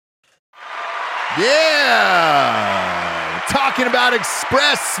Yeah! Talking about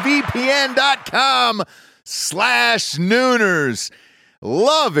expressvpn.com/Nooners.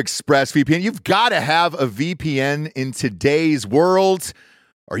 Love ExpressVPN. You've got to have a VPN in today's world,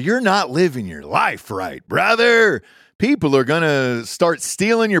 or you're not living your life right, brother. People are going to start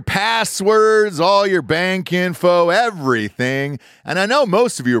stealing your passwords, all your bank info, everything. And I know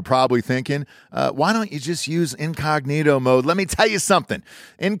most of you are probably thinking, why don't you just use incognito mode? Let me tell you something.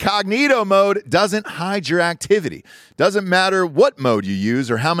 Incognito mode doesn't hide your activity. Doesn't matter what mode you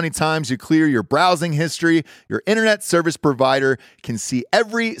use or how many times you clear your browsing history, your internet service provider can see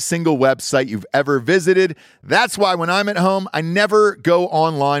every single website you've ever visited. That's why when I'm at home, I never go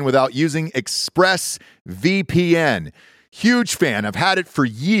online without using ExpressVPN. Huge fan. I've had it for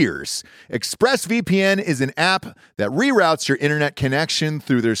years. ExpressVPN is an app that reroutes your internet connection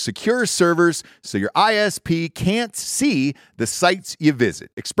through their secure servers so your ISP can't see the sites you visit.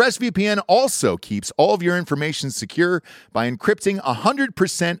 ExpressVPN also keeps all of your information secure by encrypting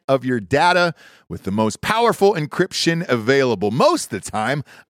 100% of your data with the most powerful encryption available. Most of the time,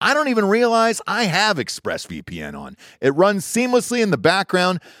 I don't even realize I have ExpressVPN on. It runs seamlessly in the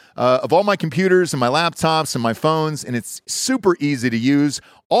background of all my computers and my laptops and my phones, and it's super easy to use.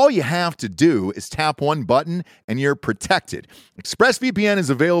 All you have to do is tap one button and you're protected. ExpressVPN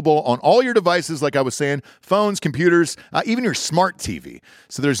is available on all your devices, like I was saying, phones, computers, even your smart TV.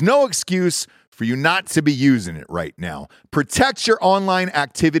 So there's no excuse for you not to be using it right now. Protect your online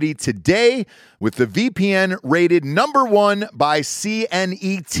activity today with the VPN rated #1 by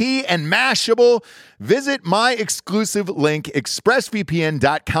CNET and Mashable. Visit my exclusive link,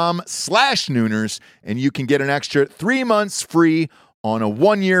 expressvpn.com/Nooners, and you can get an extra 3 months free on a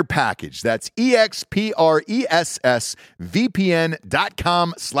 1-year package. That's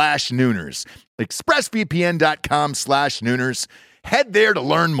expressvpn.com/Nooners. expressvpn.com/Nooners. Head there to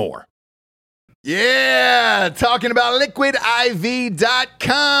learn more. Yeah, talking about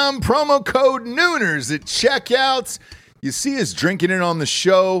liquidiv.com, promo code Nooners at checkout. You see us drinking it on the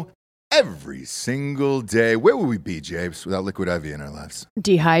show every single day. Where would we be, Jabes, without Liquid IV in our lives?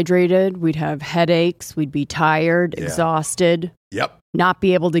 Dehydrated. We'd have headaches. We'd be tired, exhausted. Yep. Not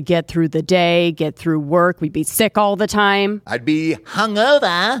be able to get through the day, get through work. We'd be sick all the time. I'd be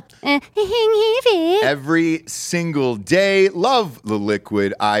hungover every single day. Love the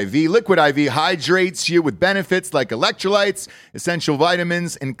Liquid IV. Liquid IV hydrates you with benefits like electrolytes, essential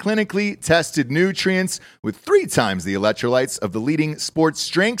vitamins, and clinically tested nutrients with 3 times the electrolytes of the leading sports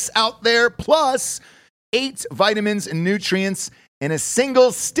drinks out there, plus 8 vitamins and nutrients in a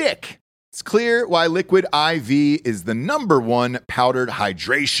single stick. It's clear why Liquid IV is the #1 powdered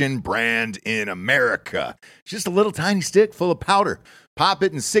hydration brand in America. Just a little tiny stick full of powder. Pop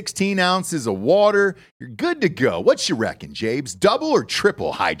it in 16 ounces of water. You're good to go. What you reckon, Jabes? Double or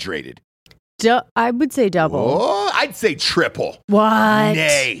triple hydrated? I would say double. Oh, I'd say triple. What?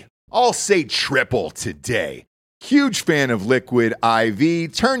 Nay, I'll say triple today. Huge fan of Liquid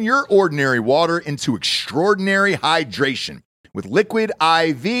IV. Turn your ordinary water into extraordinary hydration. With Liquid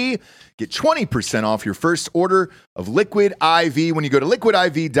IV, get 20% off your first order of Liquid IV when you go to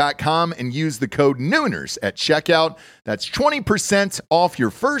liquidiv.com and use the code Nooners at checkout. That's 20% off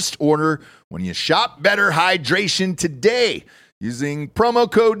your first order when you shop Better Hydration today using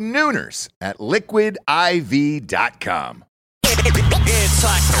promo code Nooners at liquidiv.com.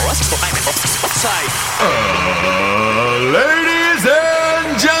 Ladies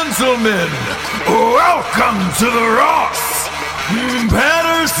and gentlemen, welcome to the Ross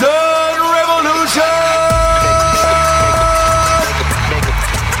Patterson Revolution!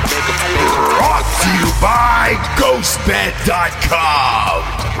 Brought to you by GhostBed.com.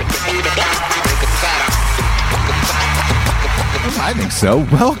 I think so.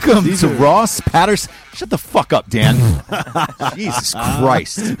 Welcome to Ross Patterson. Shut the fuck up, Dan. Jesus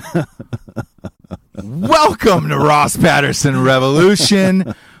Christ. Welcome to Ross Patterson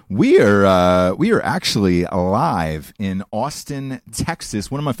Revolution. We are actually live in Austin, Texas,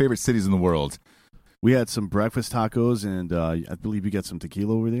 one of my favorite cities in the world. We had some breakfast tacos, and I believe you got some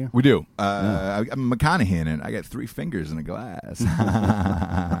tequila over there. We do. I'm McConaughey in it. I got 3 fingers in a glass.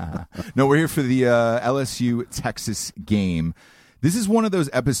 No, we're here for the LSU-Texas game. This is one of those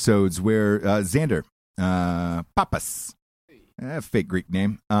episodes where Xander Papas, fake Greek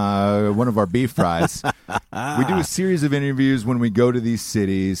name, one of our beef fries. We do a series of interviews when we go to these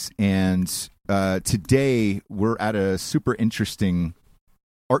cities, and today we're at a super interesting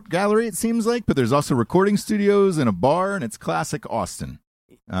art gallery, it seems like, but there's also recording studios and a bar, and it's classic Austin.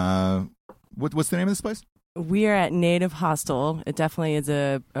 What's the name of this place? We are at Native Hostel. It definitely is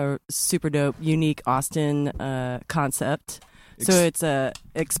a super dope, unique Austin concept. So it's a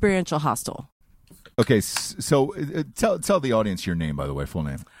experiential hostel. Okay, so tell the audience your name, by the way, full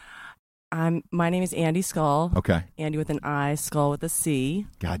name. My name is Andy Skull. Okay. Andy with an I, Skull with a C.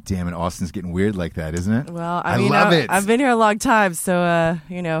 God damn it, Austin's getting weird like that, isn't it? Well, I love it. I've been here a long time, so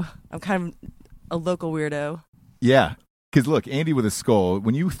I'm kind of a local weirdo. Yeah. Because look, Andy with a skull,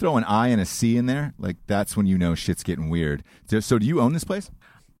 when you throw an I and a C in there, like that's when you know shit's getting weird. So do you own this place?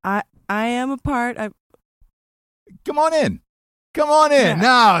 I am a part. Come on in. Come on in.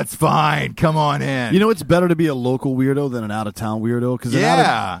 Yeah. No, it's fine. Come on in. You know, it's better to be a local weirdo than an out-of-town weirdo. Because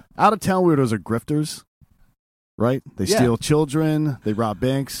out-of-town weirdos are grifters, right? They steal children. They rob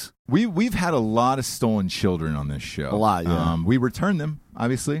banks. We've had a lot of stolen children on this show. A lot, yeah. We return them,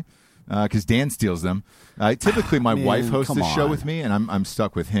 obviously, because Dan steals them. Typically, my wife hosts the show with me, and I'm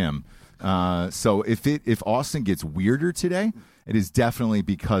stuck with him. So if Austin gets weirder today, it is definitely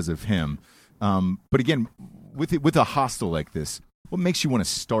because of him. But again, with a hostel like this, what makes you want to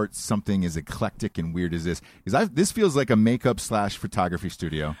start something as eclectic and weird as this? Because this feels like a makeup/photography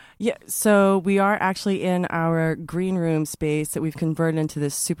studio. Yeah, so we are actually in our green room space that we've converted into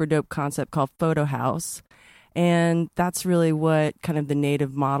this super dope concept called Photo House. And that's really what kind of the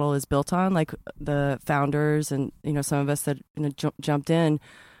native model is built on, like the founders and, some of us that jumped in.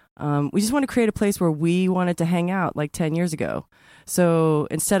 We just want to create a place where we wanted to hang out like 10 years ago. So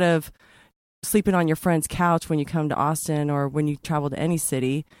instead of sleeping on your friend's couch when you come to Austin or when you travel to any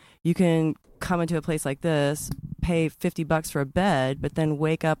city, you can come into a place like this, pay $50 for a bed, but then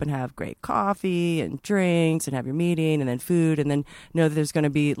wake up and have great coffee and drinks and have your meeting and then food, and then know that there's going to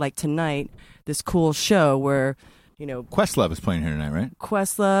be, like tonight, this cool show where, Questlove is playing here tonight, right?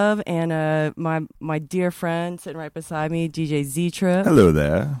 Questlove and my dear friend sitting right beside me, DJ Z-Trip. Hello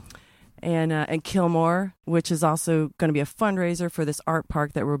there. And Kilmore, which is also going to be a fundraiser for this art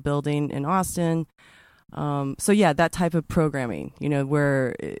park that we're building in Austin. So yeah, that type of programming,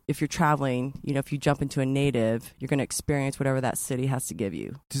 where if you're traveling, if you jump into a native, you're going to experience whatever that city has to give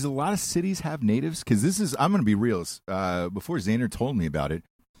you. Does a lot of cities have natives? Because I'm going to be real. Before Zaner told me about it,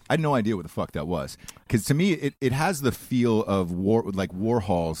 I had no idea what the fuck that was. Because to me, it has the feel of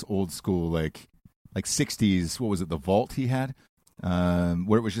Warhol's old school, like 60s. What was it? The Vault he had.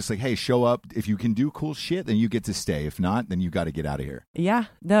 Where it was just like, hey, show up. If you can do cool shit, then you get to stay. If not, then you got to get out of here. Yeah,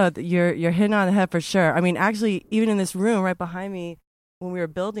 no, you're hitting on the head for sure. I mean, actually, even in this room right behind me, when we were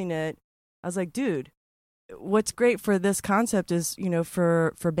building it, I was like, dude, what's great for this concept is,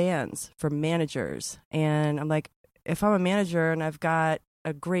 for bands, for managers. And I'm like, if I'm a manager and I've got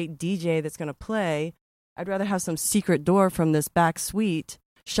a great DJ that's going to play, I'd rather have some secret door from this back suite,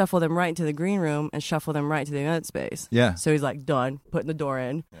 shuffle them right into the green room and shuffle them right to the event space. Yeah. So he's like, done, putting the door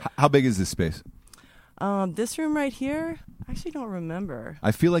in. How big is this space? This room right here, I actually don't remember.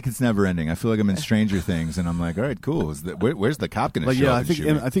 I feel like it's never ending. I feel like I'm in Stranger Things, and I'm like, all right, cool. Where's the cop going to show up?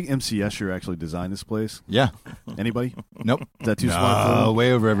 I think MC Escher actually designed this place. Yeah. Anybody? Nope. Is that too smart? Oh,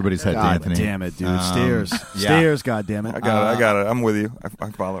 way over everybody's head, God Anthony. damn it, dude. Stairs. Yeah. Stairs, God damn it. I got it. I'm with you.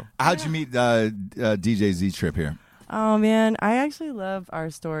 I follow. How'd you meet DJ Z-Trip here? Oh, man, I actually love our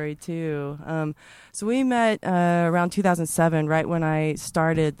story, too. So we met around 2007, right when I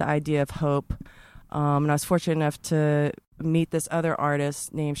started the idea of Hope. And I was fortunate enough to meet this other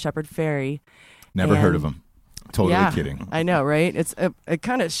artist named Shepard Fairey. Never heard of him. Totally kidding. I know, right? It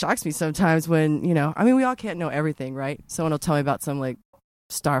kind of shocks me sometimes when, we all can't know everything, right? Someone will tell me about some,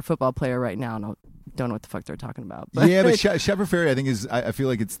 star football player right now, and I don't know what the fuck they're talking about. But yeah, but Shepard Fairey, I think, I feel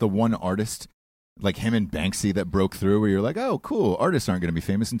like it's the one artist like him and Banksy that broke through where you're like, oh, cool, artists aren't going to be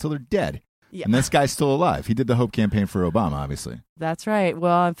famous until they're dead. Yeah. And this guy's still alive. He did the Hope campaign for Obama, obviously. That's right.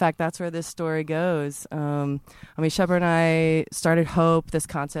 Well, in fact, that's where this story goes. Shepard and I started Hope, this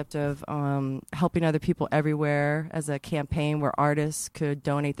concept of helping other people everywhere as a campaign where artists could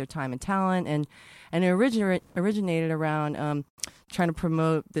donate their time and talent. And it originated around trying to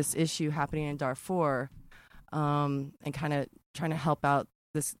promote this issue happening in Darfur and kind of trying to help out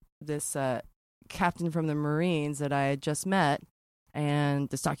this captain from the Marines that I had just met. And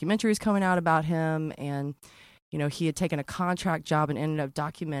this documentary is coming out about him, and he had taken a contract job and ended up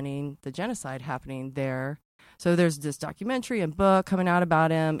documenting the genocide happening there. So there's this documentary and book coming out about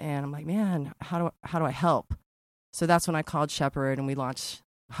him, and I'm like, man, how do I help? So that's when I called Shepard and we launched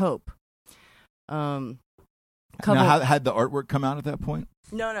Hope. Now, had the artwork come out at that point?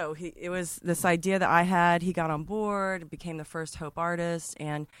 No. It was this idea that I had. He got on board, became the first Hope artist,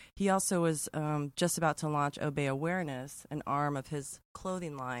 and he also was just about to launch Obey Awareness, an arm of his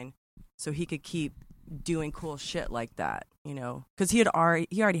clothing line, so he could keep doing cool shit like that, because he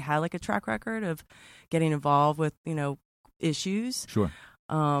already had like a track record of getting involved with issues. Sure.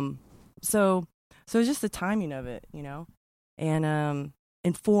 So it's just the timing of it, and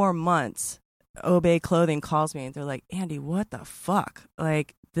in 4 months, Obey Clothing calls me and they're like, Andy, what the fuck?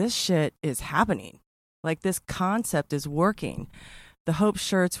 Like, this shit is happening. Like, this concept is working. The Hope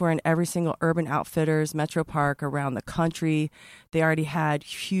shirts were in every single Urban Outfitters, Metro Park around the country. They already had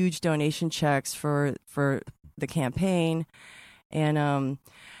huge donation checks for the campaign. And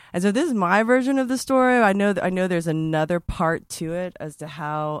so this is my version of the story. I know there's another part to it as to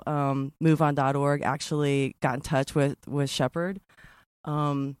how MoveOn.org actually got in touch with Shepard.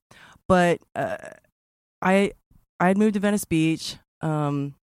 But I had moved to Venice Beach.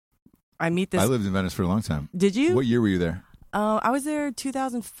 I lived in Venice for a long time. Did you? What year were you there? I was there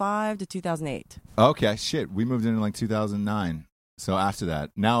 2005 to 2008. Okay, shit. We moved in like 2009. So after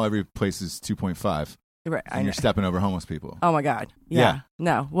that, now every place is 2.5. Right, and you're stepping over homeless people. Oh my God! Yeah.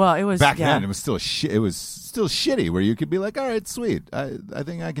 No. Well, it was back then. It was still it was still shitty. Where you could be like, all right, sweet. I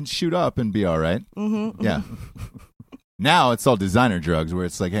think I can shoot up and be all right. Mm-hmm, yeah. Now it's all designer drugs where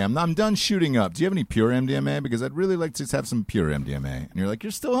it's like, hey, I'm done shooting up. Do you have any pure MDMA? Because I'd really like to just have some pure MDMA. And you're like,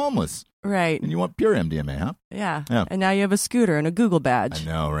 you're still homeless. Right. And you want pure MDMA, huh? Yeah. And now you have a scooter and a Google badge. I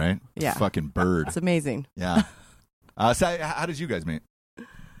know, right? Yeah. Fucking bird. It's amazing. Yeah. So how did you guys meet?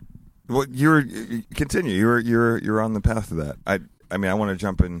 Well, continue. You're on the path to that. I mean, I want to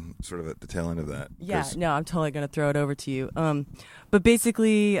jump in sort of at the tail end of that. Yeah. No, I'm totally going to throw it over to you. But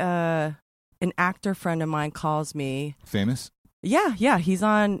basically, an actor friend of mine calls me. Famous? Yeah. He's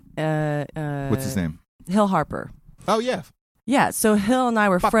on. What's his name? Hill Harper. Oh yeah. Yeah, so Hill and I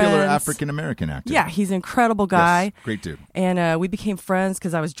were Popular friends. African-American actor. Yeah, he's an incredible guy. Yes, great dude. And we became friends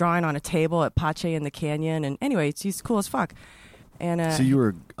because I was drawing on a table at Pache in the Canyon. And anyway, he's cool as fuck. And so you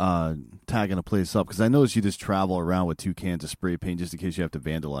were tagging a place up because I noticed you just travel around with 2 cans of spray paint just in case you have to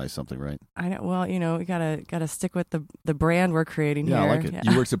vandalize something, right? I know. Well, we gotta stick with the brand we're creating here. Yeah, I like it.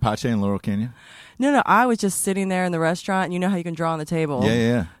 Yeah. You worked at Pache in Laurel Canyon? No, I was just sitting there in the restaurant. And you know how you can draw on the table?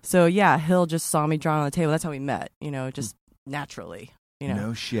 Yeah. So yeah, Hill just saw me drawing on the table. That's how we met. Just naturally.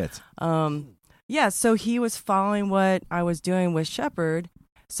 No shit. Yeah, so he was following what I was doing with Shepard.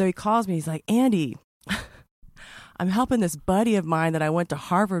 So he calls me. He's like, Andy, I'm helping this buddy of mine that I went to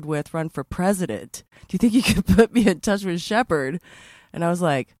Harvard with run for president. Do you think you could put me in touch with Shepard? And I was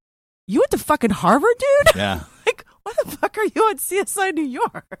like, you went to fucking Harvard, dude? Yeah. Like, why the fuck are you on CSI New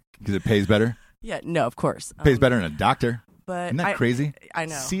York? Because it pays better? Yeah, no, of course. Pays better than a doctor. But isn't that crazy? I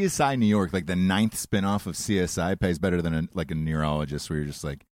know. CSI New York, like the 9th spinoff of CSI, pays better than a neurologist where you're just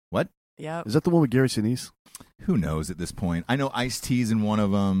like, what? Yeah. Is that the one with Gary Sinise? Who knows at this point? I know Ice-T's in one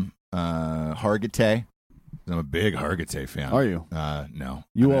of them. Hargitay. I'm a big Hargitay fan. Are you? No.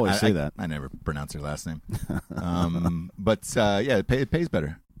 You always say that. I never pronounce her last name. But yeah, it pays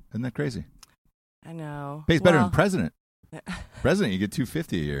better. Isn't that crazy? I know. Pays better than president. President, you get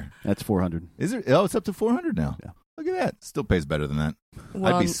 $250 a year. That's $400. Is it? Oh, it's up to $400 now. Yeah. Look at that. Still pays better than that.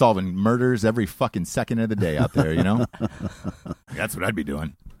 Well, I'd be solving murders every fucking second of the day out there, That's what I'd be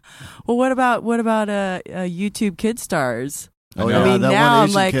doing. Well, what about YouTube Kid Stars? Oh, yeah. I mean, that now one I'm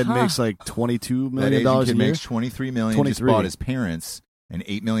Asian like, kid makes like $22 million that a Asian kid year. makes $23 million. 23. Just bought his parents an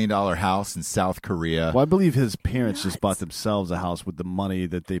 $8 million house in South Korea. Well, I believe his parents just bought themselves a house with the money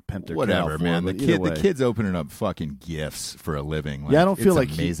that they pimped their kid out Whatever, for, man. but The kid's opening up fucking gifts for a living. Yeah, I don't feel it's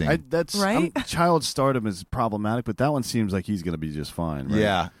like amazing. that's right. Child stardom is problematic, but that one seems like he's going to be just fine. Right?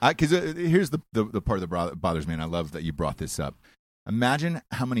 Yeah, because here's the part that bothers me, and I love that you brought this up. Imagine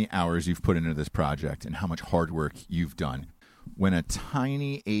how many hours you've put into this project and how much hard work you've done when a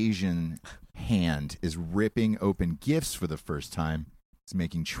tiny Asian hand is ripping open gifts for the first time. It's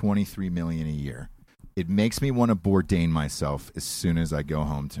making $23 million a year. It makes me want to Bourdain myself as soon as I go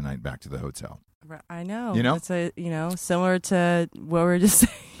home tonight back to the hotel. I know. It's similar to what we were just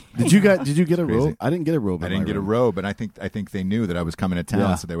saying. Did you get a robe? I didn't get a robe. I didn't get a robe, and I think they knew that I was coming to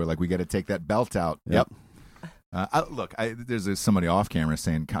town, so they were like, "We got to take that belt out." Yep. There's somebody off camera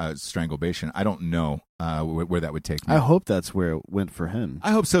saying strangulation. I don't know where that would take me. I hope that's where it went for him.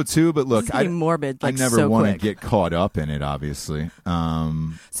 I hope so too. But look, I morbid. I never want to get caught up in it. Obviously.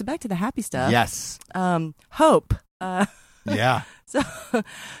 So back to the happy stuff. Yes. Hope. Yeah.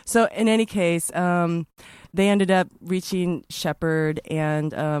 So in any case, they ended up reaching Shepard,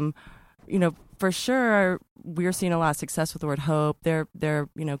 and for sure, we're seeing a lot of success with the word hope. Their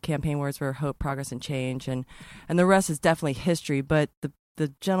campaign words were hope, progress, and change, and the rest is definitely history. But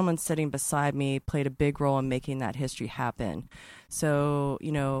the gentleman sitting beside me played a big role in making that history happen. So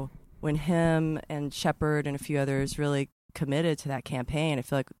when him and Shepard and a few others really committed to that campaign, I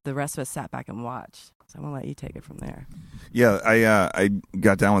feel like the rest of us sat back and watched. So I'm gonna let you take it from there. Yeah, I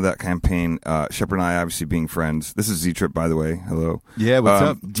got down with that campaign. Shepard and I, obviously being friends. This is Z-Trip, by the way. Hello. Yeah, what's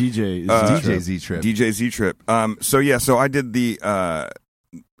up? DJ DJ Z-Trip. DJ Z-Trip. So I did the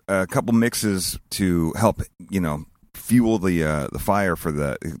a couple mixes to help, fuel the fire for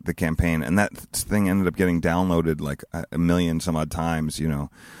the campaign, and that thing ended up getting downloaded like a million some odd times,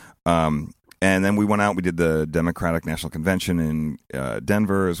 and then we went out. We did the Democratic National Convention in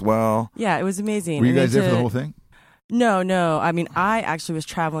Denver as well. Yeah, it was amazing. Were you guys there for the whole thing? No. I mean, I actually was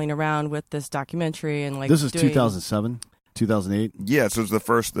traveling around with this documentary and This is 2007. 2008. Yeah, so it was the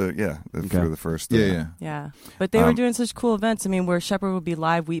first. For the first. Yeah. But they were doing such cool events. I mean, where Shepard would be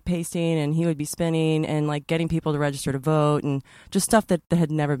live wheat pasting, and he would be spinning, and like getting people to register to vote, and just stuff that had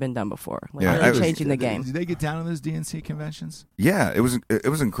never been done before. Like really changing the game. Did they get down on those DNC conventions? Yeah, it was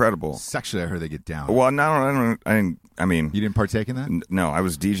incredible. Sexually, I heard they get down. Well, no, I mean, you didn't partake in that? No, I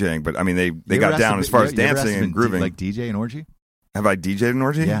was DJing, but I mean, they got down as far as dancing and grooving. Like DJ and orgy? Have I DJ'd an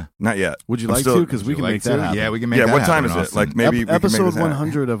orgy? Yeah. Not yet. Would you like to? Because we can make that happen. Yeah, we can make that happen. Yeah, what time is it? Like maybe episode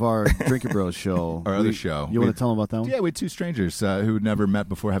 100 of our Drinking Bros show. Our other show. You want to tell them about that one? Yeah, we had two strangers who had never met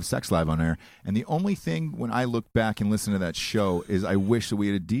before have sex live on air. And the only thing when I look back and listen to that show is I wish that we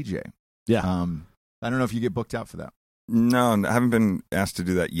had a DJ. Yeah. I don't know if you get booked out for that. No, I haven't been asked to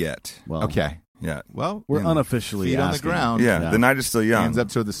do that yet. Well, okay. Yeah. Well, we're unofficially feet on the ground. Yeah, the night is still young. Hands up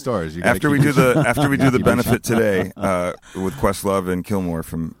to the stars. After we do the benefit today with Questlove and Kilmore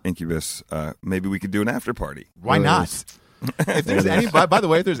from Incubus, maybe we could do an after party. Why not? If there's by the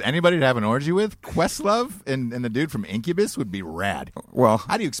way, if there's anybody to have an orgy with, Questlove and the dude from Incubus would be rad. Well,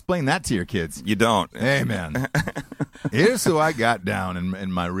 how do you explain that to your kids? You don't. Hey, man. Here's who I got down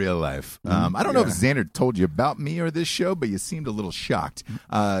in my real life. I don't know if Xander told you about me or this show, but you seemed a little shocked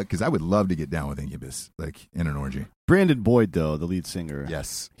because I would love to get down with Incubus, like in an orgy. Brandon Boyd, though, the lead singer.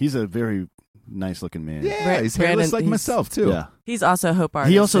 Yes. He's a very nice-looking man. Yeah, he's hairless like myself, too. Yeah. He's also a Hope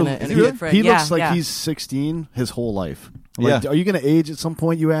artist. He also and a good friend. He looks like he's 16 his whole life. Like, are you going to age at some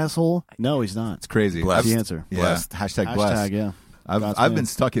point, you asshole? No, he's not. It's crazy. That's the answer. Yeah. Blessed. Hashtag blessed. Yeah. I've been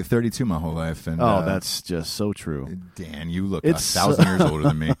stuck at 32 my whole life. And, that's just so true. Dan, you look 1,000 years older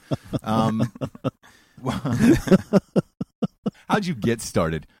than me. How'd you get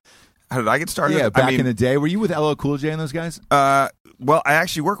started? How did I get started? Yeah, back in the day. Were you with LL Cool J and those guys? Well, I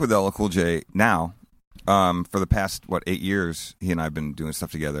actually work with LL Cool J now. For the past 8 years, he and I have been doing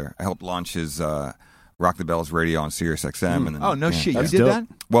stuff together. I helped launch his Rock the Bells radio on Sirius XM. And then, shit! You That's did dope. that?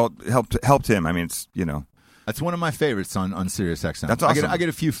 Well, helped him. I mean, it's That's one of my favorites on Sirius XM. That's awesome. I get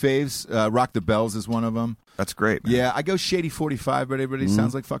a few faves. Rock the Bells is one of them. That's great, man. Yeah, I go Shady 45, but everybody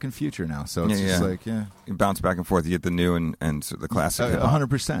sounds like fucking Future now. So it's just like, you bounce back and forth. You get the new and the classic.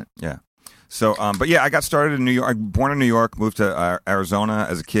 100%. Yeah. So, but yeah, I got started in New York. Born in New York, moved to Arizona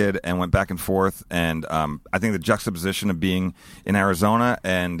as a kid, and went back and forth. And I think the juxtaposition of being in Arizona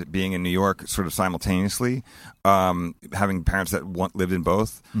and being in New York, sort of simultaneously, having parents that lived in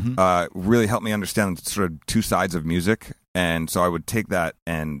both, really helped me understand sort of two sides of music. And so I would take that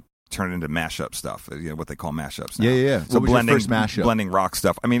and turn it into mashup stuff, what they call mashups now. Yeah. So what was your first mashup? Blending rock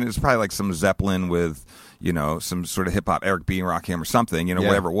stuff. I mean, it's probably like some Zeppelin with, some sort of hip hop, Eric B. and Rakim or something,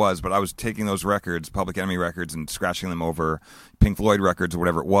 whatever it was. But I was taking those records, Public Enemy records, and scratching them over Pink Floyd records or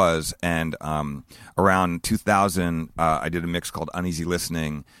whatever it was. And around 2000, I did a mix called Uneasy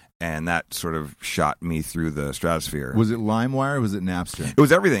Listening. And that sort of shot me through the stratosphere. Was it LimeWire or was it Napster? It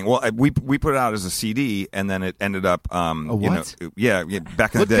was everything. Well, we put it out as a CD, and then it ended up. What? Back in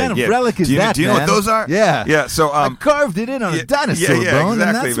What the day. kind of relic is that, Do you know man? what those are? Yeah. Yeah. So I carved it in on a dinosaur bone, exactly, and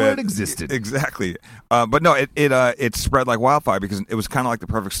that's where man. it existed. Exactly. But no, it spread like wildfire because it was kind of like the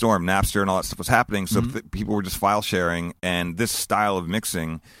perfect storm. Napster and all that stuff was happening, so people were just file sharing, and this style of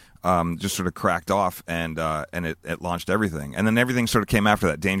mixing. Just sort of cracked off, and it launched everything, and then everything sort of came after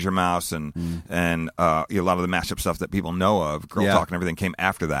that. Danger Mouse and a lot of the mashup stuff that people know of, Girl Talk and everything came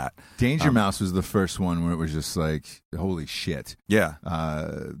after that. Danger Mouse was the first one where it was just like, holy shit. Yeah,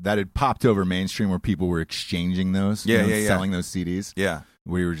 that had popped over mainstream where people were exchanging those, selling those CDs. Yeah,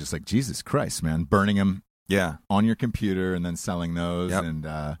 where you were just like, Jesus Christ, man, burning them. Yeah, on your computer and then selling those. Yep. And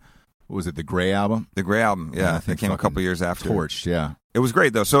what was it, the Gray album? The Gray album, yeah, that came a couple years after. Torched, yeah. It was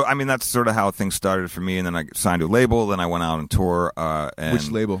great though. So I mean, that's sort of how things started for me. And then I signed to a label. Then I went out on tour. Which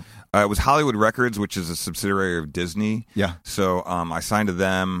label? It was Hollywood Records, which is a subsidiary of Disney. Yeah. So I signed to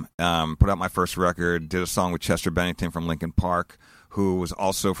them. Put out my first record. Did a song with Chester Bennington from Linkin Park, who was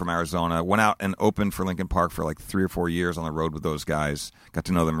also from Arizona. Went out and opened for Linkin Park for like 3 or 4 years on the road with those guys. Got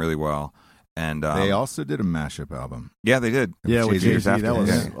to know them really well. And they also did a mashup album. Yeah, they did. Yeah, with Jay-Z. That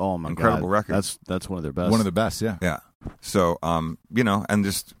was oh my incredible God. Record. That's one of their best. One of the best, yeah. Yeah. So and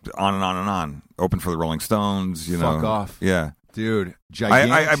just on and on and on. Open for the Rolling Stones. Fuck off. Yeah. Dude,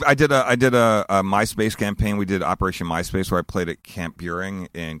 gigantic. I did a MySpace campaign. We did Operation MySpace where I played at Camp Buring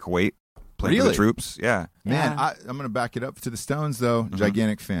in Kuwait. played for the Troops. Yeah. Man, Yeah. I'm going to back it up to the Stones, though.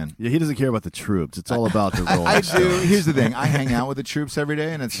 Gigantic fan. Yeah, he doesn't care about the Troops. It's all about the role. I do. Here's the thing. I hang out with the Troops every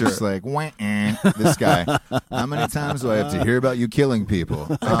day, and it's just like, this guy. How many times do I have to hear about you killing people?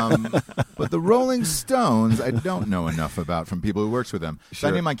 But the Rolling Stones, I don't know enough about from people who works with them. So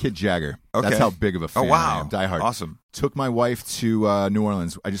I named my kid Jagger. Okay. That's how big of a fan I am. Die Hard. Awesome. Took my wife to New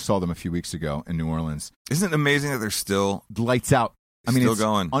Orleans. I just saw them a few weeks ago in New Orleans. Isn't it amazing that they're still Lights out. I mean, still it's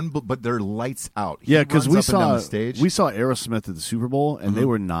going? But they're lights out. Yeah, because we runs up and down saw the stage. we saw Aerosmith at the Super Bowl, and they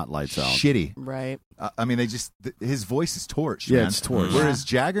were not lights out. Shitty. Right. I mean, his voice is torched. Yeah, man. it's torched. Whereas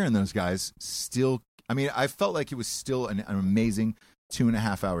Jagger and those guys still. I mean, I felt like it was still an amazing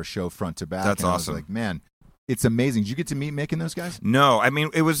 2.5 hour show front to back. That's and awesome. I was like, man, it's amazing. Did you get to meet making those guys? No, I mean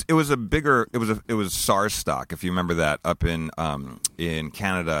it was SARS stock, if you remember that, up in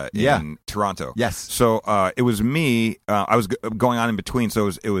Canada, in Toronto. Yes. So it was me. I was going on in between. So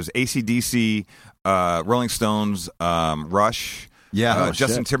it was AC/DC, Rolling Stones, Rush. Yeah.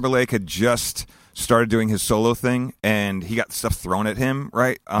 Justin Timberlake had just started doing his solo thing, and he got stuff thrown at him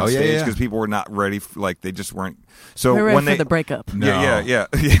on stage because people were not ready. They just weren't. So We're ready when for the breakup. No. Yeah.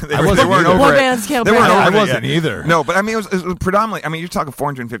 I wasn't they weren't either. over Boy it. bands can't They break weren't up. over I it wasn't yet. either. No, but I mean, it was predominantly. I mean, you're talking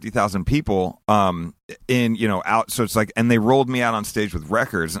 450,000 people out. So it's like, and they rolled me out on stage with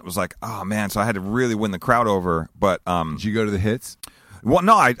records, and it was like, oh man. So I had to really win the crowd over. But Did you go to the hits? well,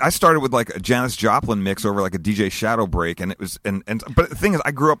 no, I started with like a Janis Joplin mix over like a DJ Shadow break, and it was but the thing is, I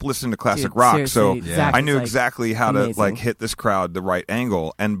grew up listening to classic Dude, rock, so seriously, Zach I knew is, like, exactly how to amazing. like hit this crowd the right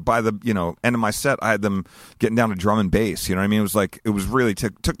angle. And by the end of my set, I had them getting down to drum and bass. You know what I mean? It was like it was really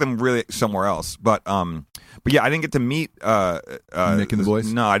took them really somewhere else. But yeah, I didn't get to meet Nick and the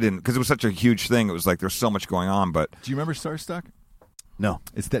boys? No, I didn't, because it was such a huge thing. It was like there's so much going on. But Do you remember Starstock? No.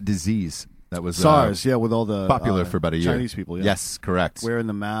 It's that disease that was SARS, with all the popular for about a year. Chinese people. Yeah. Yes, correct. Wearing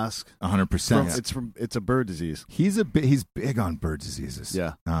the mask. 100%. It's a bird disease. He's big on bird diseases.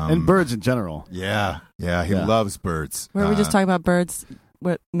 Yeah, Um, and birds in general. Yeah, he Yeah. loves birds. Were we just talking about birds?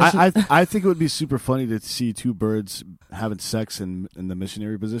 What mission? I think it would be super funny to see two birds having sex in the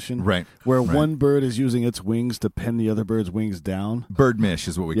missionary position, Right, Where right. one bird is using its wings to pin the other bird's wings down. Bird mish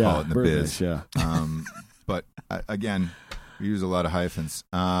is what we call it in the bird biz. mish, yeah. But again, we use a lot of hyphens.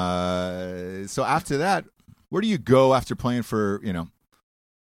 So after that, where do you go after playing for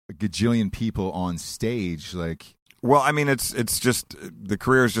a gajillion people on stage? Like, well, I mean, it's just the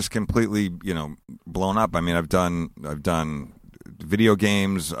career is just completely blown up. I mean, I've done video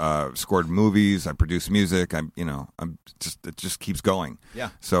games, scored movies, I produce music. It just keeps going. Yeah.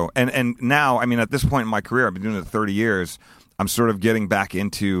 So and now, I mean, at this point in my career, I've been doing it 30 years. I'm sort of getting back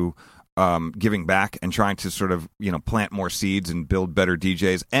into giving back and trying to sort of plant more seeds and build better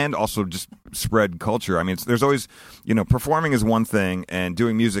DJs, and also just spread culture. I mean, there's always performing is one thing, and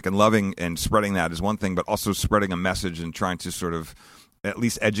doing music and loving and spreading that is one thing, but also spreading a message and trying to sort of at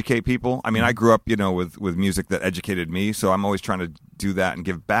least educate people. I mean, I grew up with music that educated me, so I'm always trying to do that and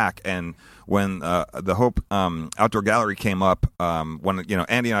give back. And when the Hope Outdoor Gallery came up, when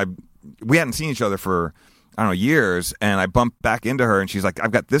Andy and I, we hadn't seen each other for I don't know, years, and I bumped back into her, and she's like,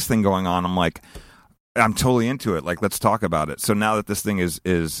 I've got this thing going on. I'm like, I'm totally into it. Like, let's talk about it. So now that this thing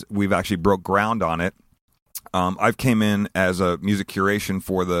is we've actually broke ground on it, I've came in as a music curation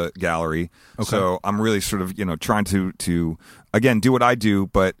for the gallery. Okay. So I'm really sort of, trying to again, do what I do,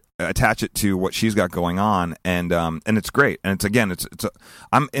 but attach it to what she's got going on, and it's great. And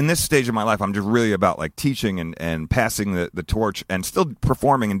I'm in this stage of my life, I'm just really about like teaching and passing the torch, and still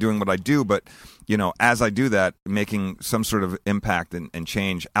performing and doing what I do, but as I do that, making some sort of impact and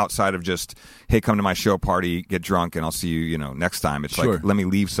change outside of just, hey, come to my show, party, get drunk, and I'll see you next time. It's Sure. like, let me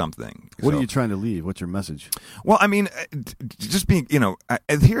leave something. What are you trying to leave? What's your message? Well, I mean, just being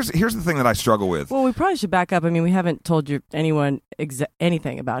here's the thing that I struggle with. Well, we probably should back up. I mean, we haven't told anyone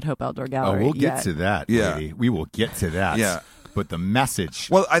anything about Hope Outdoor Oh, Gallery we'll get yet. to that, Yeah. lady. We will get to that. Yeah. But the message.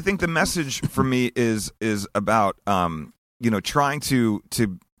 Well, I think the message for me is about trying to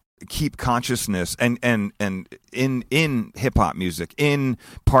keep consciousness and in hip hop music, in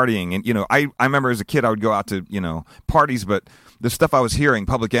partying, and I remember as a kid I would go out to parties, but the stuff I was hearing,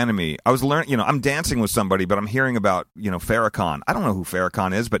 Public Enemy, I was learning. I'm dancing with somebody, but I'm hearing about Farrakhan. I don't know who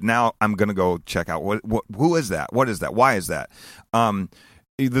Farrakhan is, but now I'm gonna go check out who is that? What is that? Why is that?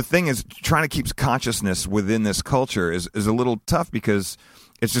 The thing is, trying to keep consciousness within this culture is a little tough, because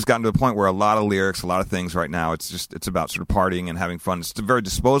it's just gotten to the point where a lot of lyrics, a lot of things right now, it's about sort of partying and having fun. It's very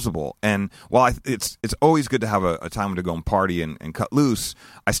disposable. And while it's always good to have a time to go and party and cut loose,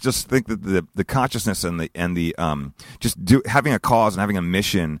 I just think that the consciousness and having a cause and having a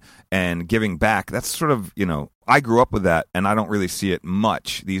mission and giving back, that's sort of, I grew up with that, and I don't really see it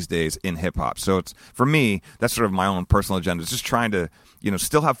much these days in hip hop. So it's, for me, that's sort of my own personal agenda. It's just trying to,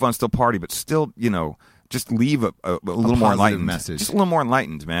 still have fun, still party, but still, just leave a little more enlightened message. Just a little more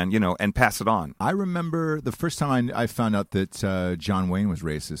enlightened, man, and pass it on. I remember the first time I found out that John Wayne was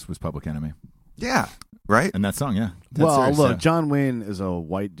racist was Public Enemy. Yeah, right? And that song, yeah. Look, John Wayne is a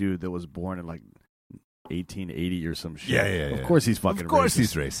white dude that was born in 1880 or some shit. Yeah. Of course he's fucking racist. Of course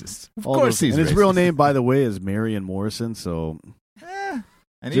he's racist. Of All course those, he's and racist. his real name, by the way, is Marion Morrison, so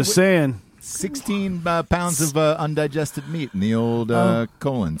just saying. 16 pounds of undigested meat in the old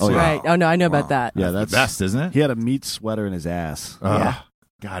colon. Oh, yeah. Right. Oh, no, I know about that. Yeah, that's the best, isn't it? He had a meat sweater in his ass. Yeah.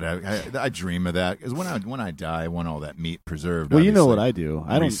 God, I dream of that. Because when I die, I want all that meat preserved. Well, you know what obviously.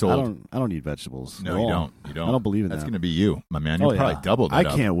 I do. Resold. I don't eat vegetables. No, at you all. don't. You don't. I don't believe in That's that. going to be you, my man. You'll probably yeah. double that I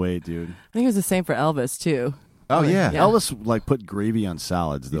up. can't wait, dude. I think it was the same for Elvis, too. Oh, yeah. Elvis put gravy on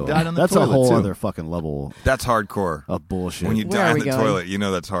salads, though. died on the That's toilet, a whole too. other fucking level That's hardcore. of bullshit. When you Where die are in we the going?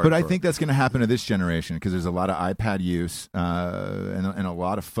 toilet, that's hardcore. But I think that's going to happen to this generation because there's a lot of iPad use and a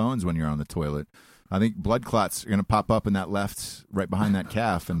lot of phones when you're on the toilet. I think blood clots are going to pop up in that left, right behind that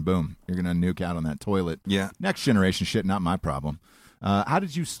calf, and boom, you're going to nuke out on that toilet. Yeah. Next generation shit, not my problem. How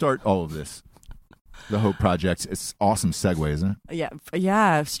did you start all of this? The Hope Project. It's awesome segue, isn't it?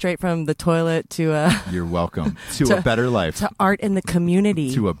 Yeah. Straight from the toilet to You're welcome to a better life. to art in the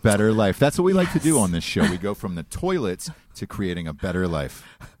community. To a better life. That's what we like to do on this show. We go from the toilets to creating a better life.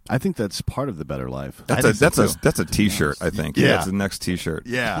 I think that's part of the better life. That's a T-shirt. I think. Yeah. It's the next T-shirt.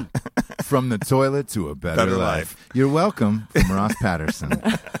 Yeah. From the toilet to a better, Better life. life. You're welcome from Ross Patterson.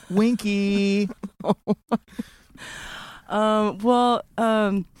 Winky.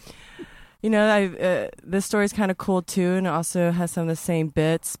 This story's kind of cool too, and it also has some of the same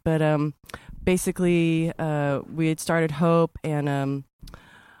bits. But basically, we had started Hope, and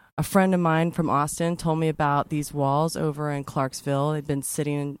a friend of mine from Austin told me about these walls over in Clarksville. They'd been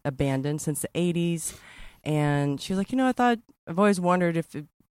sitting abandoned since the 80s, and she was like, I've always wondered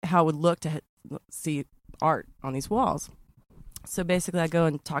how it would look to see art on these walls. So basically, I go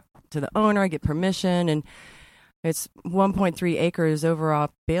and talk to the owner. I get permission, and it's 1.3 acres over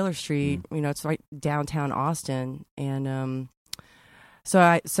off Baylor Street. It's right downtown Austin, and so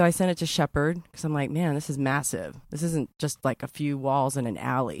I sent it to Shepherd because I'm like, man, this is massive. This isn't just like a few walls in an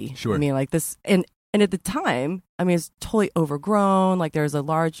alley. Sure. I mean, like this, and at the time, I mean, it's totally overgrown. Like there's a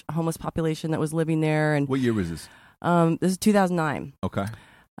large homeless population that was living there. And What year was this? this is 2009. Okay.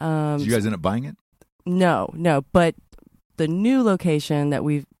 Did you guys end up buying it? No, but the new location that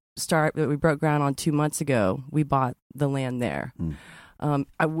we broke ground on 2 months ago, we bought the land there.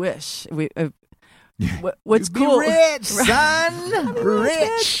 I wish we. What's You'd cool? Be rich, son.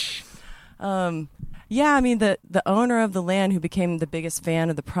 Rich. Yeah, I mean the owner of the land, who became the biggest fan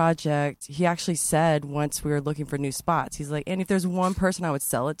of the project, he actually said once we were looking for new spots, he's like, and if there's one person I would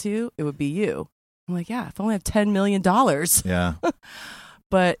sell it to, it would be you. I'm like, yeah, if I only have $10 million. Yeah.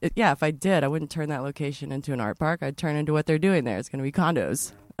 But if I did, I wouldn't turn that location into an art park. I'd turn into what they're doing there. It's going to be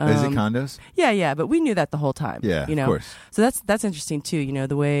condos. Is it condos? Yeah, but we knew that the whole time. Yeah, of course. So that's interesting too.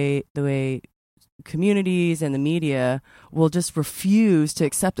 The way communities and the media will just refuse to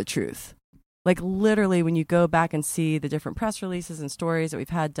accept the truth. Like literally, when you go back and see the different press releases and stories that we've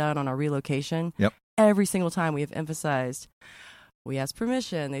had done on our relocation, Yep. Every single time we have emphasized, we asked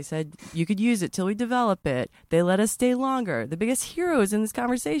permission. They said you could use it till we develop it. They let us stay longer. The biggest heroes in this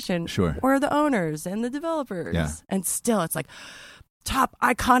conversation were the owners and the developers. Yeah. And still, it's like top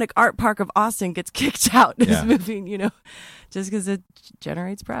iconic art park of Austin gets kicked out. Is moving, just because it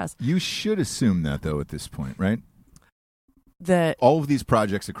generates press. You should assume that, though, at this point, right? That all of these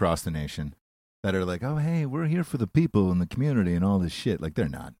projects across the nation that are like, oh, hey, we're here for the people and the community and all this shit. Like, they're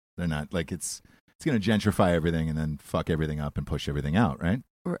not. They're not. Like, it's going to gentrify everything and then fuck everything up and push everything out, right?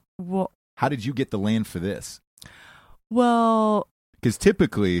 Well, how did you get the land for this? Well, because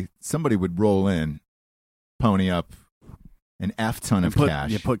typically somebody would roll in, pony up an F ton of cash.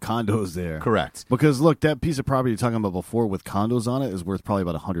 You put condos there. Correct. Because look, that piece of property you're talking about before with condos on it is worth probably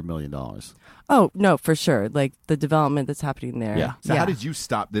about $100 million. Oh, no, for sure. Like the development that's happening there. Yeah. So how did you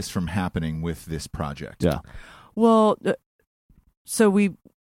stop this from happening with this project? Yeah. Well, so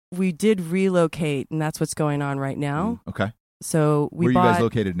we did relocate, and that's what's going on right now. Okay. So where are you guys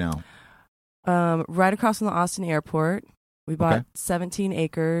located now? Right across from the Austin airport. We bought 17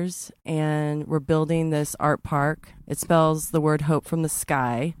 acres, and we're building this art park. It spells the word hope from the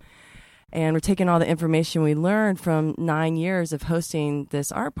sky. And we're taking all the information we learned from 9 years of hosting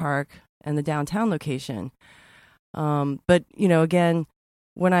this art park and the downtown location. But, again,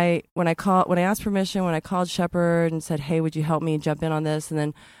 when I asked permission, when I called Shepard and said, "Hey, would you help me jump in on this?" and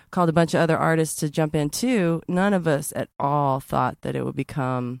then called a bunch of other artists to jump in too, none of us at all thought that it would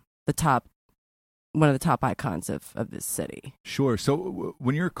become one of the top icons of this city. Sure. So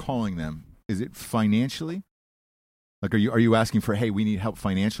when you're calling them, is it financially? Like, are you asking for, hey, we need help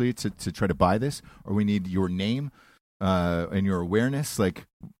financially to try to buy this, or we need your name and your awareness? Like,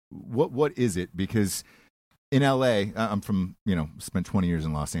 what is it? Because in LA, I'm from, spent 20 years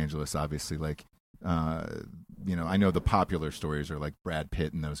in Los Angeles, obviously. Like, I know the popular stories are like Brad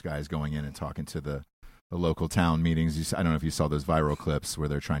Pitt and those guys going in and talking to the local town meetings. I don't know if you saw those viral clips where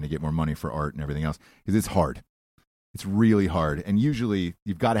they're trying to get more money for art and everything else, because it's hard. It's really hard. And usually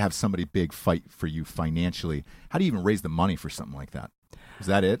you've got to have somebody big fight for you financially. How do you even raise the money for something like that? Is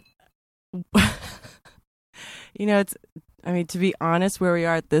that it? To be honest, where we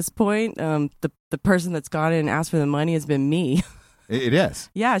are at this point, the person that's gone in and asked for the money has been me. It is.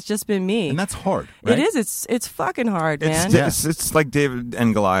 Yeah, it's just been me. And that's hard, right? It is. It's fucking hard, man. It's like David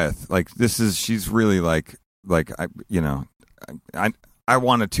and Goliath. Like, she's really I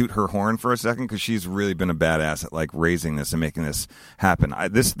want to toot her horn for a second, because she's really been a badass at like raising this and making this happen.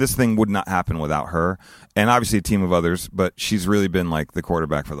 This thing would not happen without her, and obviously a team of others, but she's really been like the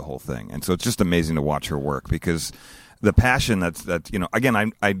quarterback for the whole thing. And so it's just amazing to watch her work, because the passion that's again,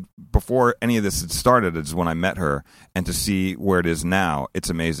 I before any of this had started is when I met her, and to see where it is now, it's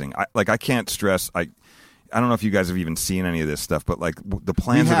amazing. I can't stress. I don't know if you guys have even seen any of this stuff, but like the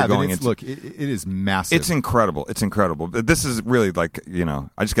plans that are going into. Look, it is massive. It's incredible. It's incredible. This is really like, I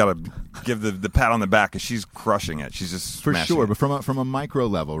just got to give the pat on the back, because she's crushing it. She's just for smashing sure. it. But from a micro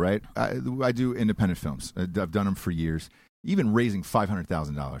level, right? I do independent films. I've done them for years. Even raising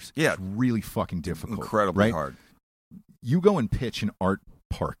 $500,000, yeah, it's really fucking difficult. Incredibly right? hard. You go and pitch an art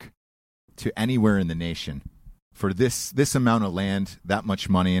park to anywhere in the nation for this amount of land, that much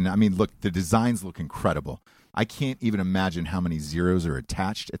money, and I mean, look, the designs look incredible. I can't even imagine how many zeros are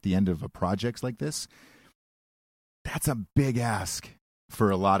attached at the end of a project like this. That's a big ask for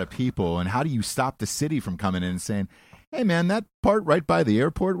a lot of people. And how do you stop the city from coming in and saying, hey, man, that part right by the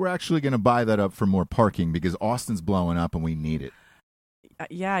airport, we're actually going to buy that up for more parking because Austin's blowing up and we need it?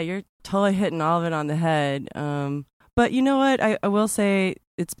 Yeah, you're totally hitting all of it on the head. But you know what? I will say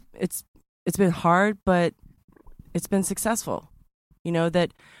it's been hard, but it's been successful.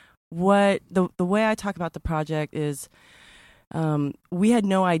 That what the way I talk about the project is, we had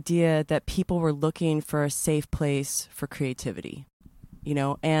no idea that people were looking for a safe place for creativity.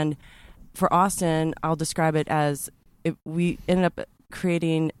 And for Austin, I'll describe it as we ended up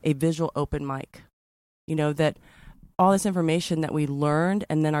creating a visual open mic. That all this information that we learned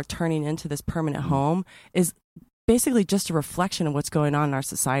and then are turning into this permanent home is basically just a reflection of what's going on in our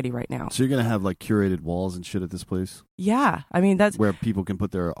society right now. So you're going to have like curated walls and shit at this place? Yeah. I mean, that's where people can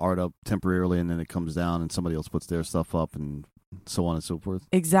put their art up temporarily and then it comes down and somebody else puts their stuff up and so on and so forth.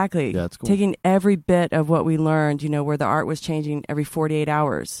 Exactly. Yeah, it's cool. Taking every bit of what we learned, where the art was changing every 48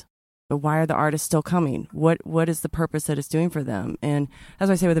 hours. But why are the artists still coming? What is the purpose that it's doing for them? And as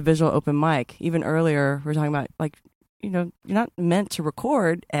I say with a visual open mic, even earlier, we're talking about you're not meant to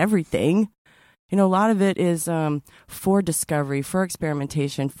record everything. A lot of it is for discovery, for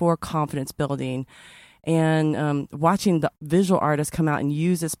experimentation, for confidence building, and watching the visual artists come out and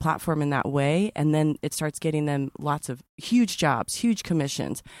use this platform in that way, and then it starts getting them lots of huge jobs, huge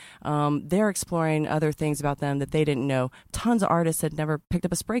commissions. They're exploring other things about them that they didn't know. Tons of artists had never picked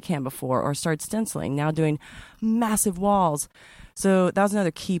up a spray can before or started stenciling, now doing massive walls. So that was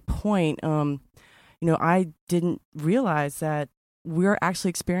another key point. I didn't realize that we're actually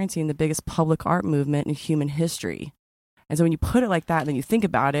experiencing the biggest public art movement in human history. And so when you put it like that and then you think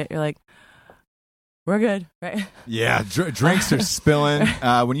about it, you're like, we're good, right? Yeah, drinks are spilling.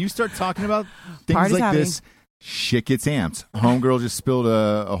 When you start talking about things Party's like happening. this, shit gets amped. Homegirl just spilled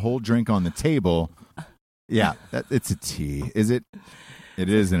a whole drink on the table. Yeah, it's a tea. Is it? It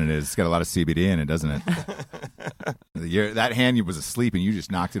is and it is. It's got a lot of CBD in it, doesn't it? That hand was asleep and you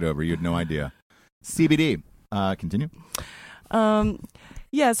just knocked it over. You had no idea. CBD. Continue.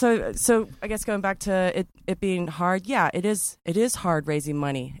 Yeah, so I guess going back to it being hard, yeah, it is hard raising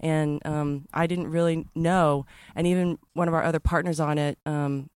money, and I didn't really know, and even one of our other partners on it,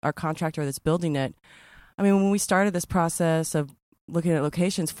 our contractor that's building it, I mean, when we started this process of looking at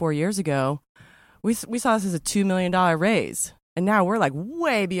locations 4 years ago, we saw this as a $2 million raise, and now we're like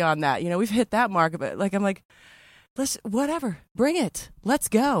way beyond that. We've hit that mark, but I'm like, let's bring it, let's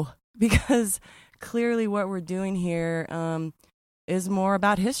go, because clearly what we're doing here is more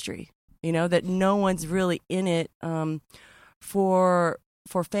about history, that no one's really in it for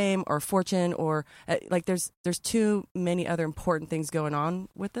for fame or fortune or like there's too many other important things going on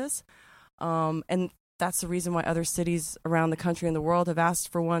with this, and that's the reason why other cities around the country and the world have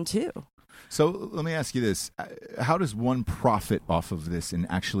asked for one too. So let me ask you this: how does one profit off of this and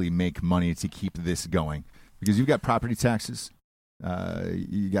actually make money to keep this going? Because you've got property taxes,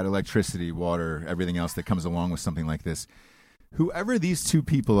 you got electricity, water, everything else that comes along with something like this. Whoever these two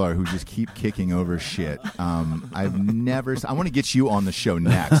people are who just keep kicking over shit, I want to get you on the show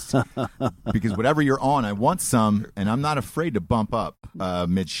next because whatever you're on, I want some, and I'm not afraid to bump up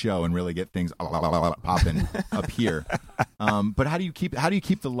mid-show and really get things popping up here. But how do you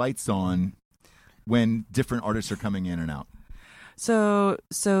keep the lights on when different artists are coming in and out? So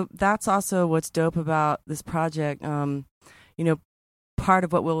that's also what's dope about this project. Part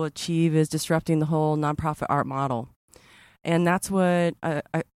of what we'll achieve is disrupting the whole nonprofit art model. And that's what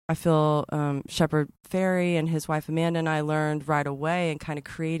I feel Shepard Fairey and his wife Amanda and I learned right away in kind of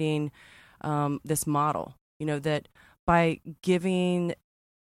creating this model, that by giving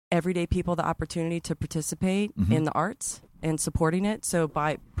everyday people the opportunity to participate in the arts and supporting it, so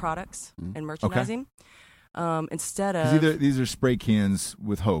buy products and merchandising, instead of... These are spray cans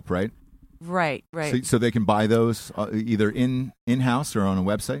with Hope, right? Right. So they can buy those either in-house or on a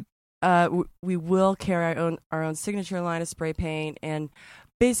website? We will carry our own signature line of spray paint, and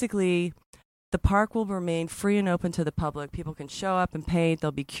basically the park will remain free and open to the public. People can show up and paint.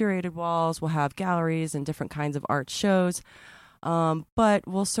 There'll be curated walls. We'll have galleries and different kinds of art shows. But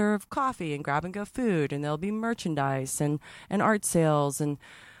we'll serve coffee and grab-and-go food, and there'll be merchandise and art sales, and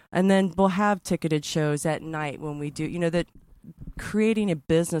then we'll have ticketed shows at night when we do, that creating a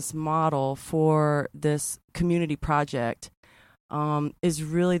business model for this community project is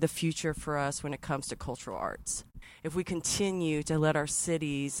really the future for us when it comes to cultural arts. If we continue to let our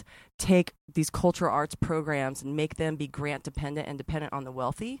cities take these cultural arts programs and make them be grant dependent and dependent on the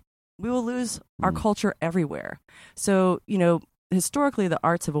wealthy, we will lose our culture everywhere. So, historically, the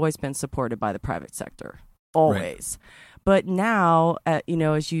arts have always been supported by the private sector, always. Right. But now,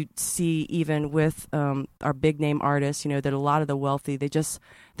 as you see, even with our big name artists, that a lot of the wealthy, they're just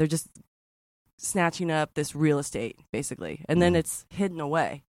snatching up this real estate, basically, and then it's hidden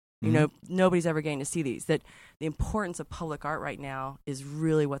away. Nobody's ever getting to see these. That the importance of public art right now is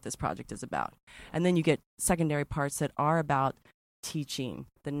really what this project is about. And then you get secondary parts that are about teaching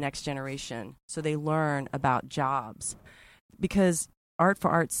the next generation, so they learn about jobs. Because art for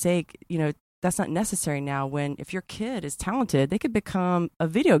art's sake, that's not necessary now. When if your kid is talented, they could become a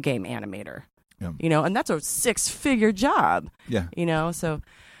video game animator. Yeah. And that's a 6-figure job. Yeah. So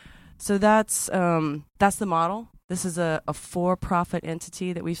that's the model. This is a for-profit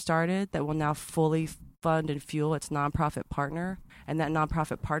entity that we've started that will now fully fund and fuel its nonprofit partner, and that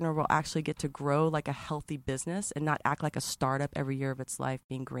nonprofit partner will actually get to grow like a healthy business and not act like a startup every year of its life,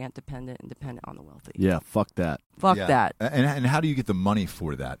 being grant dependent and dependent on the wealthy. Yeah, fuck that. Fuck that. And how do you get the money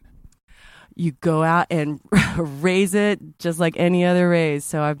for that? You go out and raise it just like any other raise.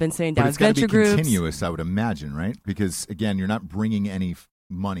 So I've been saying down venture groups. It's continuous, I would imagine, right? Because again, you're not bringing any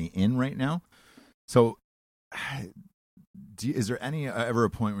money in right now. So is there ever a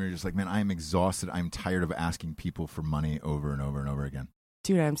point where you're just like, man, I'm exhausted. I'm tired of asking people for money over and over and over again?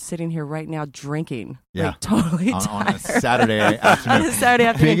 Dude, I'm sitting here right now drinking. Yeah. Like, totally tired. On a Saturday afternoon. On a Saturday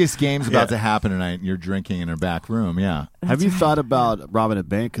afternoon. Biggest game's about to happen tonight, and you're drinking in a back room. Yeah. Have you thought about robbing a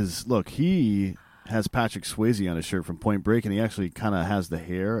bank? Because, look, he has Patrick Swayze on his shirt from Point Break, and he actually kind of has the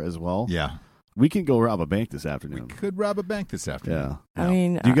hair as well. Yeah. We can go rob a bank this afternoon. We could rob a bank this afternoon. Yeah. I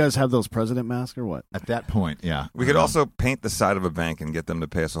mean, do you guys have those president masks or what? At that point, yeah. We could also paint the side of a bank and get them to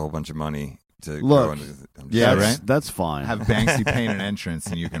pay us a whole bunch of money to look. Go into. Yeah, right. That's fine. Have Banksy paint an entrance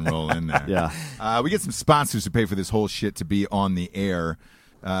and you can roll in there. Yeah. We get some sponsors who pay for this whole shit to be on the air.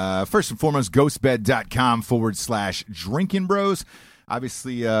 First and foremost, ghostbed.com/drinking bros.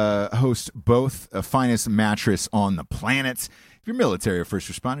 Obviously, host both finest mattress on the planet. If you're military or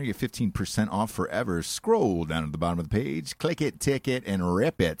first responder, you get 15% off forever. Scroll down at the bottom of the page, click it, tick it, and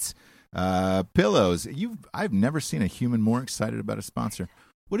rip it. Pillows. I've never seen a human more excited about a sponsor.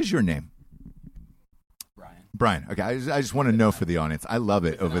 What is your name? Brian. Okay, I just want to know for the audience. I love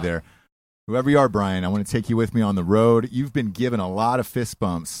it over there. Whoever you are, Brian, I want to take you with me on the road. You've been given a lot of fist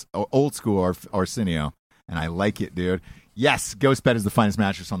bumps, old school Arsenio, and I like it, dude. Yes, GhostBed is the finest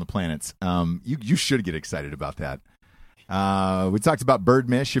mattress on the planet. You should get excited about that. We talked about bird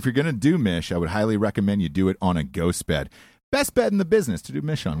mish. If you're going to do mish, I would highly recommend you do it on a ghost bed. Best bed in the business to do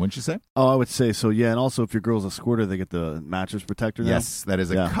mish on, wouldn't you say? Oh, I would say so, yeah. And also, if your girl's a squirter, they get the mattress protector now. Yes, that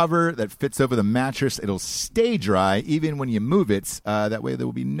is a cover that fits over the mattress. It'll stay dry even when you move it. That way there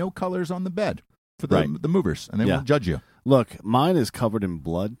will be no colors on the bed. for the movers, and they won't judge you. Look, mine is covered in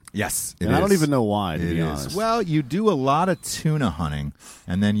blood. Yes, I don't even know why, to be honest. Well, you do a lot of tuna hunting,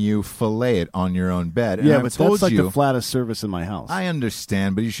 and then you fillet it on your own bed. And Yeah, I've but told that's like you, the flattest surface in my house. I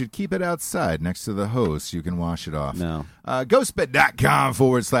understand, but you should keep it outside next to the hose so you can wash it off. No.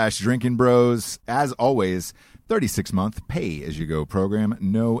 Ghostbed.com/drinking bros. As always, 36-month pay-as-you-go program.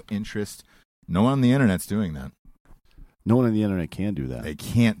 No interest. No one on the internet's doing that. No one on the internet can do that. They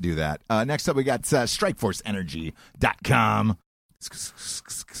can't do that. Next up, we got StrikeForceEnergy.com.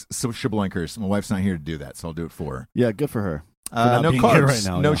 Shibblinkers. My wife's not here to do that, so I'll do it for her. Yeah, good for her. No being here carbs, right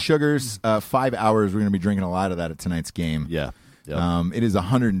now, no yeah. sugars. 5 hours. We're going to be drinking a lot of that at tonight's game. Yeah. Yep. It is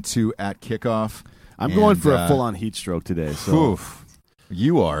 102 at kickoff. I'm going for a full-on heat stroke today. So oof,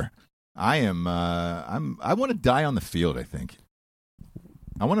 you are. I am. I want to die on the field. I think.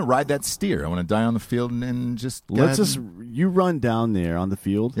 I want to ride that steer. I want to die on the field and just you run down there on the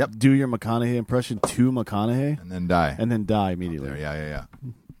field. Yep. Do your McConaughey impression to McConaughey, and then die. Immediately. Yeah.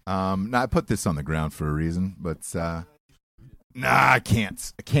 Now I put this on the ground for a reason, but I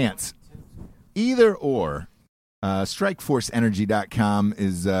can't. Either or. StrikeForceEnergy.com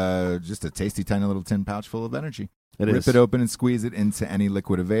is just a tasty, tiny little tin pouch full of energy. Rip it open and squeeze it into any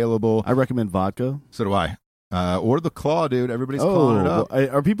liquid available. I recommend vodka. So do I. Or the claw, dude. Everybody's clawing it up.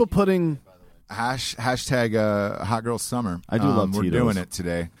 Are people putting hashtag Hot Girl Summer? I do love We're Tito's. doing it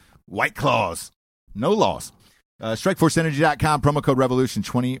today. White Claws. No laws. StrikeForceEnergy.com, promo code REVOLUTION,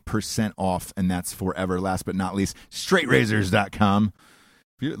 20% off, and that's forever. Last but not least, StraightRazors.com.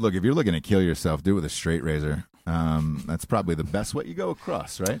 If you're looking to kill yourself, do it with a straight razor. That's probably the best way you go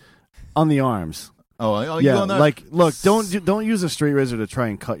across, right? On the arms. Oh, yeah. you go on the... Look, don't use a straight razor to try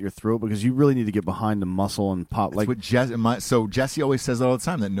and cut your throat because you really need to get behind the muscle and pop. That's what Jesse always says all the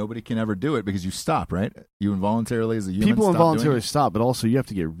time that nobody can ever do it because you stop, right? You involuntarily as a human. People stop involuntarily doing it. stop, but also you have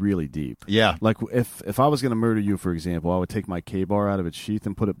to get really deep. Yeah. Like if I was going to murder you, for example, I would take my K-bar out of its sheath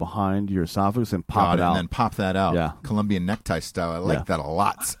and put it behind your esophagus and pop it out. And then pop that out. Yeah. Colombian necktie style. I like that a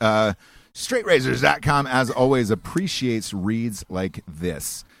lot. StraightRazors.com, as always, appreciates reads like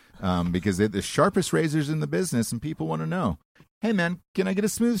this. Because they're the sharpest razors in the business, and people want to know, hey, man, can I get a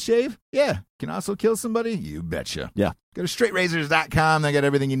smooth shave? Yeah. Can I also kill somebody? You betcha. Yeah. Go to straightrazors.com. They got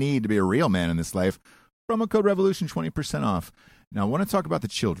everything you need to be a real man in this life. Promo code REVOLUTION, 20% off. Now, I want to talk about the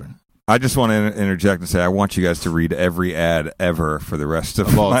children. I just want to interject and say I want you guys to read every ad ever for the rest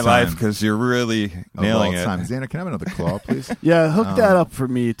of all my time. life because you're really nailing it. Xander, can I have another claw, please? Yeah, hook that up for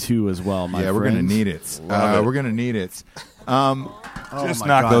me, too, as well, my friend. We're going to need it. We're going to need it. Just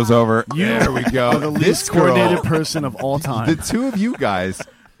knock those over. There we go. The least coordinated person of all time. The two of you guys,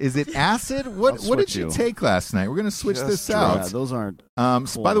 is it acid? What did you take last night? We're going to switch this out. Yeah, those aren't.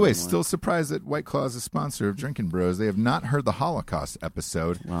 By the way, still surprised that White Claw is a sponsor of Drinking Bros. They have not heard the Holocaust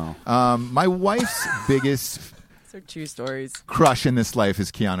episode. Wow. My wife's biggest These are true stories. crush in this life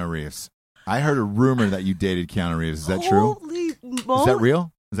is Keanu Reeves. I heard a rumor that you dated Keanu Reeves. Is that true? Is that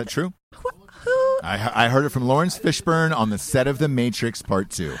real? Is that true? Who? I heard it from Lawrence Fishburne on the set of The Matrix Part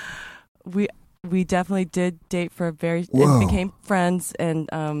 2. We definitely did date for a very and became friends, and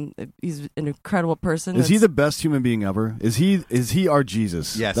he's an incredible person. Is he the best human being ever? Is he our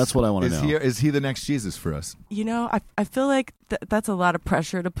Jesus? Yes. That's what I want to know. Is he the next Jesus for us? You know, I feel like that's a lot of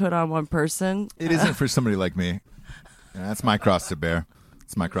pressure to put on one person. It isn't for somebody like me. Yeah, that's my cross to bear.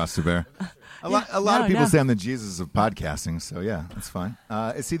 It's my cross to bear. A lot of people say I'm the Jesus of podcasting, so yeah, that's fine.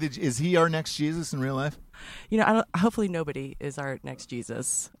 Is he our next Jesus in real life? You know, hopefully nobody is our next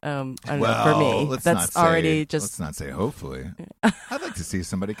Jesus. I don't know, for me, let's not say hopefully. I'd like to see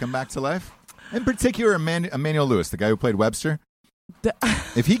somebody come back to life. In particular, Emmanuel Lewis, the guy who played Webster.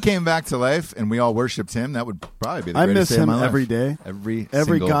 If he came back to life and we all worshipped him, that would probably be the greatest day of my life. every day. Every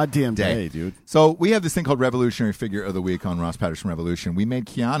single goddamn day, dude. So we have this thing called Revolutionary Figure of the Week on Ross Patterson Revolution. We made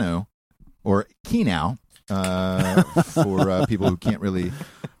Keanu, or Keanow, for people who can't really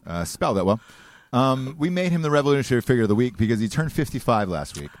spell that well. We made him the Revolutionary Figure of the Week because he turned 55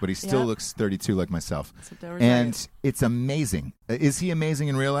 last week, but he still looks 32 like myself. And it's amazing. Is he amazing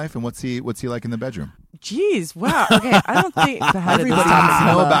in real life, and what's he like in the bedroom? Jeez, wow. Okay, I don't think everybody wants to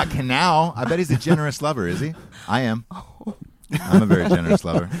know about Canal. I bet he's a generous lover, is he? I am. I'm a very generous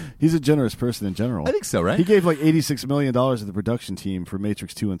lover. He's a generous person in general. I think so, right? He gave like $86 million to the production team for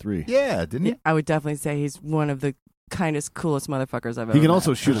Matrix 2 and 3. Yeah, didn't he? I would definitely say he's one of the kindest, coolest motherfuckers I've ever He can met.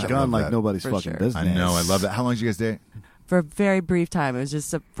 also shoot a gun like nobody's For fucking sure. business. I know. I love that. How long did you guys date? For a very brief time. It was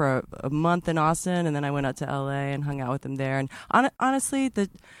just for a month in Austin, and then I went out to L.A. and hung out with him there. And honestly,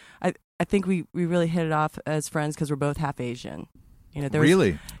 I think we really hit it off as friends because we're both half Asian. There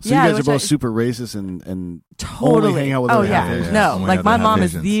really? So you guys are both super racist and totally only hang out with oh other yeah. half Asians. No, Only like have my the mom half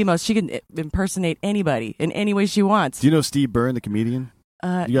is Asians. the most. She can impersonate anybody in any way she wants. Do you know Steve Byrne, the comedian?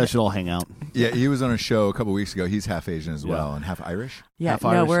 You guys should all hang out. Yeah, he was on a show a couple weeks ago. He's half Asian as well and half Irish. Yeah, half no,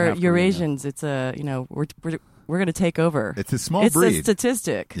 Irish, we're half Korean, Eurasians. It's we're going to take over. It's a small It's breed. a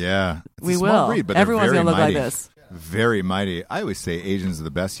statistic. Yeah, it's We a small will. breed, but Everyone's going to look like this. Very mighty. I always say Asians are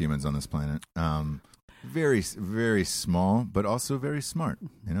the best humans on this planet. Very, very small, but also very smart.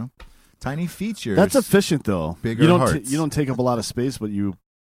 Tiny features. That's efficient, though. Bigger you don't hearts. you don't take up a lot of space, but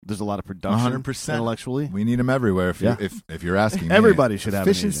there's a lot of production 100%. intellectually. We need them everywhere. If you're asking, me. Everybody should have an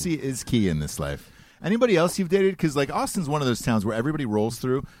efficiency is key in this life. Anybody else you've dated? Because like Austin's one of those towns where everybody rolls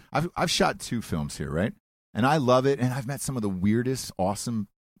through. I've shot 2 films here, right? And I love it. And I've met some of the weirdest,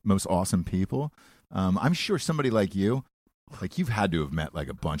 most awesome people. I'm sure somebody like you, like you've had to have met like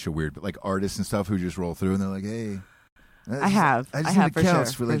a bunch of weird, like artists and stuff who just roll through and they're like, hey, I have need for a couch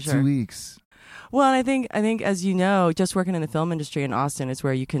sure, for like for sure. 2 weeks. Well, and I think as you know, just working in the film industry in Austin is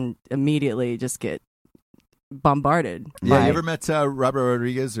where you can immediately just get bombarded. Yeah, you ever met Robert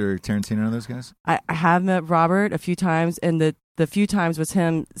Rodriguez or Tarantino and those guys? I have met Robert a few times, and the few times was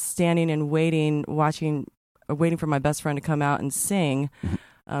him standing and waiting for my best friend to come out and sing,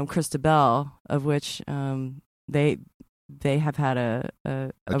 Krista Bell, of which they have had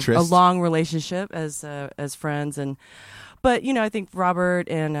a long relationship as friends, but I think Robert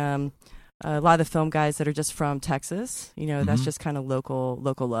and a lot of the film guys that are just from Texas, that's just kind of local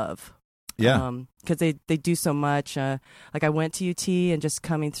love. Yeah. Because they do so much. Like I went to UT and just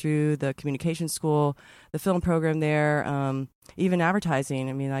coming through the communication school, the film program there, even advertising.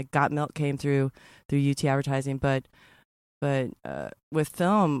 I mean, like Got Milk came through UT advertising, but with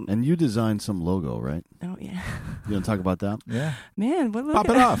film. And you designed some logo, right? Oh yeah. You want to talk about that? Yeah. Man, Pop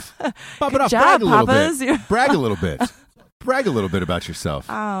it off. Pop it off. Job, Brag a little Papas. bit. Brag a little bit. Brag a little bit about yourself.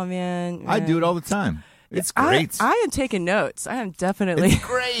 Oh man, I do it all the time. It's great. I am taking notes. I am definitely. It's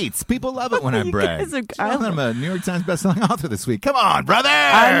great. People love it when I You brag. guys are- I'm a New York Times bestselling author this week. Come on, brother.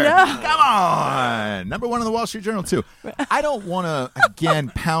 I know. Come on. Number 1 in the Wall Street Journal, too. I don't want to,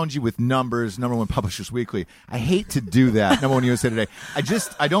 again, pound you with numbers. Number 1 Publishers Weekly. I hate to do that. Number 1 USA Today.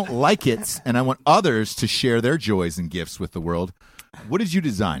 I don't like it, and I want others to share their joys and gifts with the world. What did you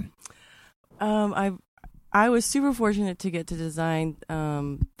design? I was super fortunate to get to design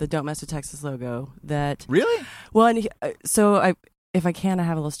the Don't Mess with Texas logo. That Really? well, and if I can, I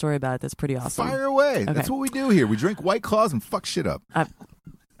have a little story about it. That's pretty awesome. Fire away. Okay. That's what we do here. We drink White Claws and fuck shit up.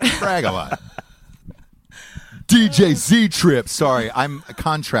 Brag a lot. DJ Z Trip. Sorry, I'm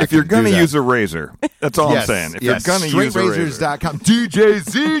contracted. If you're going to use a razor, that's all I'm saying. If you're going to use a razor. StraightRazors.com. DJ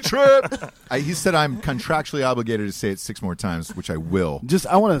Z Trip. He said I'm contractually obligated to say it 6 more times, which I will.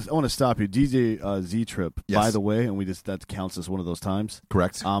 I want to stop you, DJ Z Trip. Yes. By the way, and that counts as one of those times.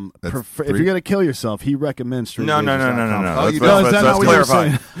 Correct. If you're gonna kill yourself, he recommends No. StraightRazors.com. Oh, you Let's is that not what you're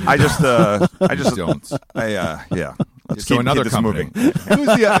clarify. saying? I just Don't. Yeah. Let's So keep another this company. moving. Who's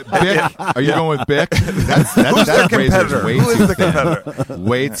the Bic? Are you going with Bic? That their razor's competitor? way Who is too the thin. competitor?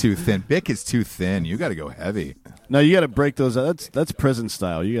 Way too thin. Bic is too thin. You got to go heavy. No, you got to break those. That's prison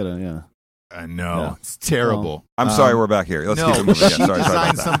style. You got to, yeah. I know. Yeah. It's terrible. I'm sorry, we're back here. Let's keep it No, moving. she Yeah, sorry about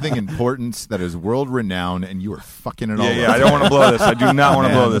designed that. something important that is world renowned, and you are fucking it all up. Yeah, I don't want to blow this. I do not want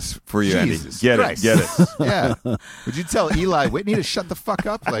to Man. blow this for you, Andy. Jesus Get Christ. it. Yeah. Would you tell Eli Whitney to shut the fuck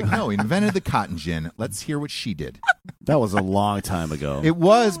up? Like, no, he invented the cotton gin. Let's hear what she did. That was a long time ago. It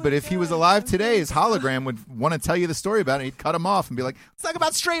was, but if he was alive today, his hologram would want to tell you the story about it. He'd cut him off and be like, let's talk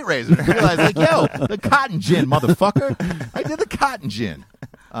about Straight Razor. And realize, like, yo, the cotton gin, motherfucker. I did the cotton gin.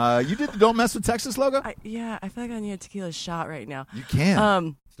 You did the Don't Mess with Texas logo? I feel like I need a tequila shot right now. You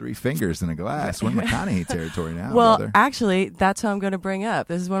can. 3 fingers in a glass. We're in McConaughey territory now, Well, brother. actually, that's who I'm going to bring up.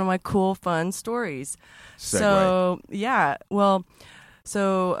 This is one of my cool, fun stories. Segue. So, yeah. Well,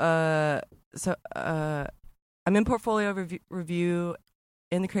 I'm in portfolio review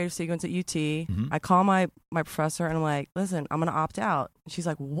in the creative sequence at UT. Mm-hmm. I call my professor and I'm like, listen, I'm going to opt out. And she's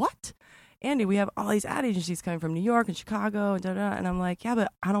like, what? Andy, we have all these ad agencies coming from New York and Chicago and da-da. And I'm like, yeah,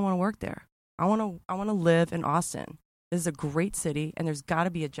 but I don't want to work there. I want to live in Austin. This is a great city, and there's got to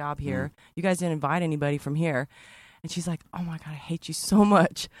be a job here. You guys didn't invite anybody from here. And she's like, oh, my God, I hate you so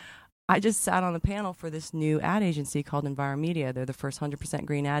much. I just sat on the panel for this new ad agency called Enviromedia. They're the first 100%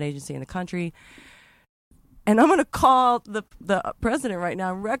 green ad agency in the country. And I'm going to call the president right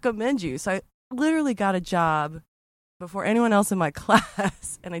now and recommend you. So I literally got a job before anyone else in my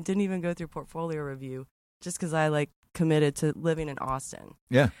class, and I didn't even go through portfolio review just because I, committed to living in Austin.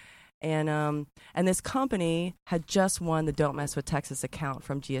 Yeah. And this company had just won the Don't Mess with Texas account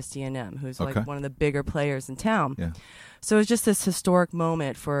from GSD&M, who's like one of the bigger players in town. Yeah. So it was just this historic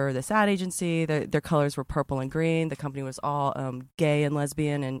moment for this ad agency. Their colors were purple and green. The company was all gay and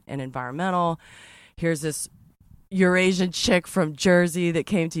lesbian and environmental. Here's this Eurasian chick from Jersey that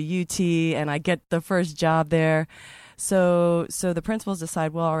came to UT, and I get the first job there. So the principals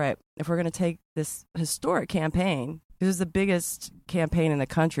decide, well, all right, if we're going to take this historic campaign, this is the biggest campaign in the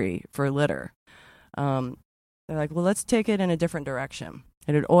country for litter. They're like, well, let's take it in a different direction.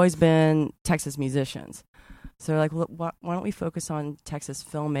 It had always been Texas musicians. So they're like, well, why don't we focus on Texas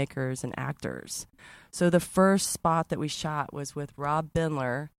filmmakers and actors? So the first spot that we shot was with Rob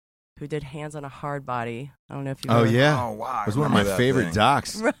Bindler, who did Hands on a Hard Body. I don't know if you Oh, yeah. Oh, wow. It was one of my favorite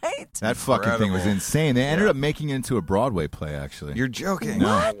docs. Right? That fucking thing was insane. They ended up making it into a Broadway play, actually. You're joking.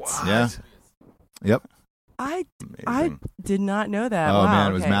 No. What? Yeah. Yep. I Amazing. did not know that. Oh, Wow,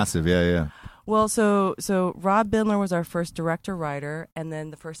 man, it was okay. massive. Yeah. Well, so Rob Bindler was our first director-writer, and then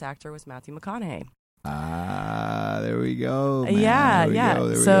the first actor was Matthew McConaughey. Ah, there we go. Man. Yeah. There we go.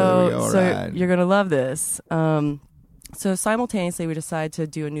 There we So go. All so right. you're gonna love this. So simultaneously, we decided to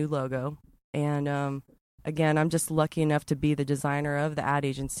do a new logo, and again, I'm just lucky enough to be the designer of the ad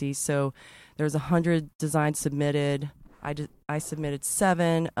agency. So there's 100 designs submitted. I submitted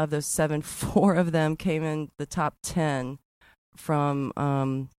 7. Of those 7, 4 of them came in the top 10 from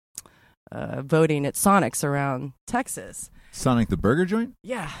voting at Sonic's around Texas. Sonic the Burger Joint?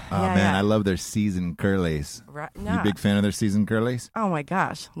 Yeah. Oh, yeah, man, yeah. I love their seasoned curlies. Right, You a big fan of their seasoned curlies? Oh my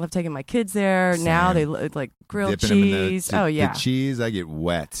gosh, love taking my kids there. Same. Now they like grilled Dipping them in cheese. the Yeah, cheese, I get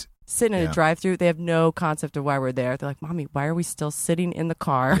wet. sitting in Yeah. a drive-through. They have no concept of why we're there. They're like, "Mommy, why are we still sitting in the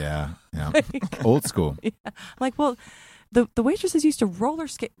car?" Yeah. Old school. I'm like, well, the waitresses used to roller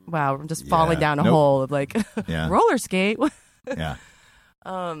skate. Wow, I'm just falling Yeah. down a Nope. hole of like Yeah. roller skate. Yeah.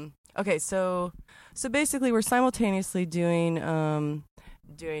 Okay, so basically we're simultaneously doing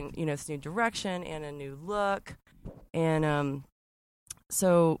this new direction and a new look, and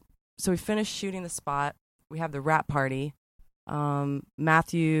so we finished shooting the spot. We have the wrap party.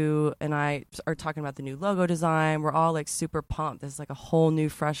 Matthew and I are talking about the new logo design. We're all like super pumped. This is like a whole new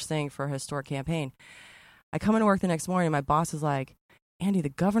fresh thing for a historic campaign. I come into work the next morning. My boss is like, "Andy, the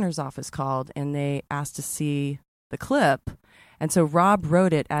governor's office called and they asked to see the clip." And so Rob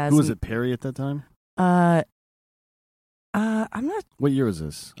wrote it as Who was it, Perry, at that time? I'm not. What year was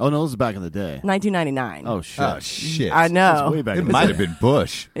this? Oh, no, this was back in the day. 1999. Oh, shit. Oh, shit. I know. It's way back It in the might day. have been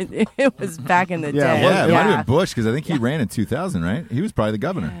Bush. It was back in the Yeah, day. Yeah, it might have been Bush because I think he ran in 2000, right? He was probably the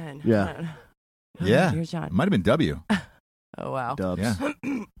governor. Man. Yeah. Yeah. Here's John. It might have been W. Oh wow. Dubs. Yeah.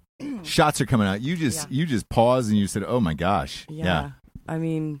 Shots are coming out. You just paused and you said, "Oh my gosh." Yeah. I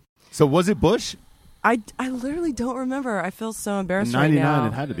mean, So was it Bush? I literally don't remember. I feel so embarrassed In right 99 now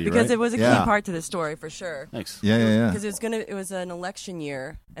it had to be, because right? it was a Yeah. key part to the story for sure. Thanks. Yeah. Because it was an election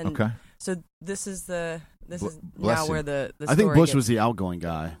year, and Okay. so this is Bless now you. where the I think story Bush gets- was the outgoing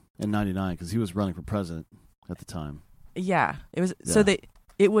guy in 99 because he was running for president at the time. Yeah, it was. Yeah. So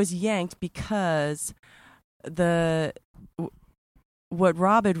it was yanked because what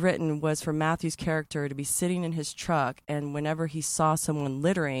Rob had written was for Matthew's character to be sitting in his truck, and whenever he saw someone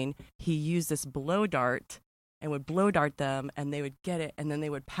littering, he used this blow dart and would blow dart them, and they would get it, and then they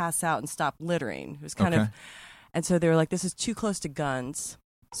would pass out and stop littering. It was kind of, and so they were like, "This is too close to guns,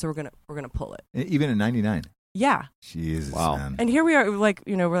 so we're gonna pull it." Even in 99. Yeah, Jesus, Wow. man. and here we are, like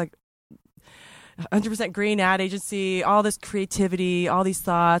we're like 100% green ad agency, all this creativity, all these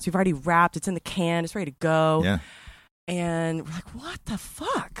thoughts. We've already wrapped. It's in the can. It's ready to go. Yeah. And we're like, what the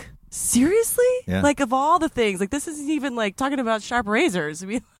fuck? Seriously? Yeah. Like, of all the things, like, this isn't even like talking about sharp razors. I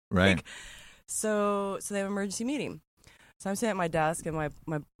mean, Right. like, so they have an emergency meeting. So I'm sitting at my desk, and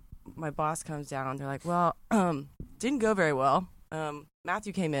my boss comes down. They're like, well, didn't go very well.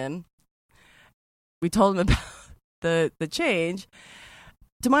 Matthew came in. We told him about the change.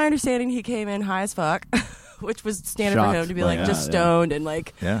 To my understanding, he came in high as fuck, which was standard for him Shocked to be by like that, just yeah. stoned and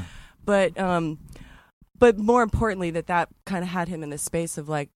like, Yeah. but more importantly, that kind of had him in this space of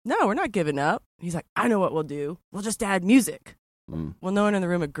like, no, we're not giving up. He's like, I know what we'll do. We'll just add music. Mm. Well, no one in the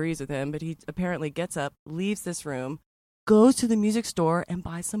room agrees with him, but he apparently gets up, leaves this room, goes to the music store, and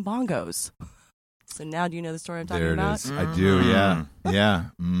buys some bongos. So now do you know the story I'm talking There it about? is. I do. Yeah. Yeah.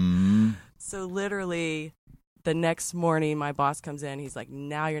 Mm. So literally the next morning, my boss comes in. He's like,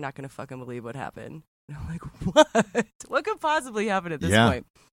 now you're not going to fucking believe what happened. And I'm like, what? What could possibly happen at this point?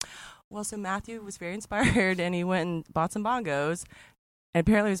 Well, so Matthew was very inspired, and he went and bought some bongos, and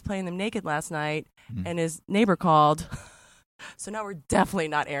apparently was playing them naked last night, and his neighbor called. So now we're definitely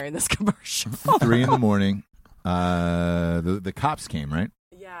not airing this commercial. 3 a.m. The cops came, right?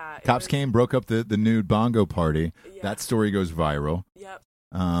 Yeah. Cops came, broke up the nude bongo party. Yeah. That story goes viral. Yep.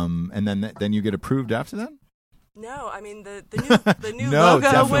 And then you get approved after that? No, I mean the new No, logo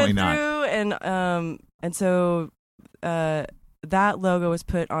definitely went not. through, and so that logo was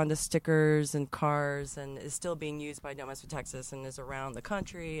put on the stickers and cars, and is still being used by Don't Mess with Texas, and is around the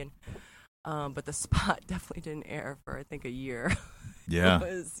country. And but the spot definitely didn't air for I think a year. Yeah.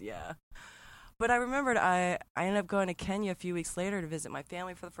 But I remembered I ended up going to Kenya a few weeks later to visit my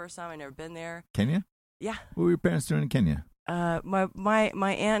family for the first time. I'd never been there. Kenya? Yeah. What were your parents doing in Kenya? My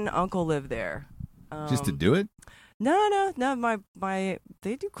aunt and uncle live there. Just to do it? No. My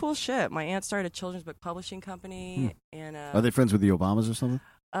they do cool shit. My aunt started a children's book publishing company, and Are they friends with the Obamas or something?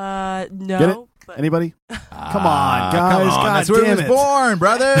 no. Get it? But Anybody? Come on, guys. Come on. God That's where damn it was it. born,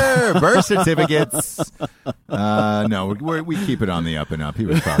 brother. Birth certificates. No, we keep it on the up and up. He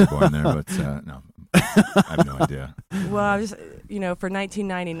was probably born there, but no. I have no idea. Well, I was, for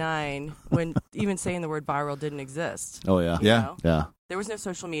 1999, when even saying the word viral didn't exist. Oh, yeah. you Yeah. know? Yeah. There was no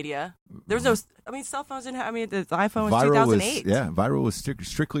social media. There was no. I mean, cell phones didn't. The iPhone was 2008. Viral was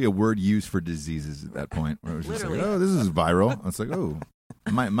strictly a word used for diseases at that point. Where it was just like, Literally. oh, this is viral. It's like, oh,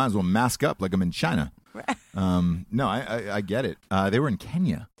 might as well mask up like I'm in China. Right. No, I get it. They were in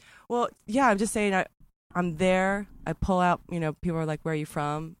Kenya. Well, yeah. I'm just saying. I'm there. I pull out. People are like, "Where are you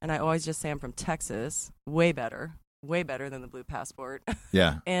from?" And I always just say I'm from Texas. Way better than the blue passport.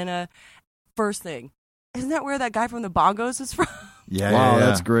 Yeah. And first thing, isn't that where that guy from the Bongos is from? Yeah. Wow, yeah.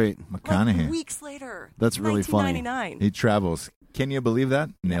 that's great. McConaughey. Like weeks later. That's really funny. 1999. He travels. Can you believe that?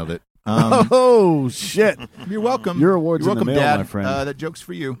 Nailed it. Oh, shit. You're welcome. Your award's You're in the welcome, mail, Dad. my friend. That joke's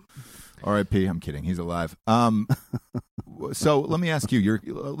for you. R.I.P. I'm kidding. He's alive. So let me ask you.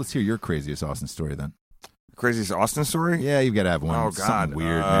 Let's hear your craziest Austin story then. Craziest Austin story? Yeah, you've got to have one. Oh, Something God.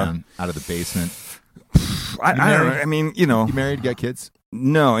 weird, man. Out of the basement. I don't know. I mean, You married? Got kids?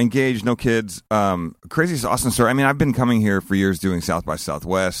 No, engaged, no kids. Craziest Austin story. I mean, I've been coming here for years doing South by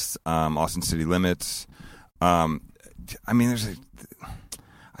Southwest, Austin City Limits. I mean,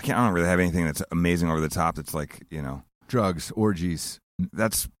 I don't really have anything that's amazing over the top. That's like, Drugs, orgies.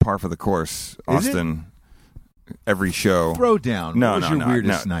 that's par for the course. Is it? Austin, every show. Throw down. No, what was no, your no,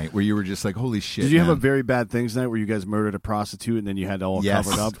 weirdest no. night where you were just like, holy shit, Did you have a man. very bad things night where you guys murdered a prostitute and then you had it all Yes.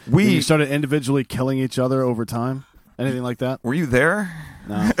 covered up? We- Then you started individually killing each other over time? Anything like that? Were you there?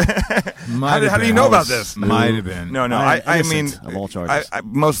 No. How do you know about this? Might have been. No, I am I mean, innocent of all charges. I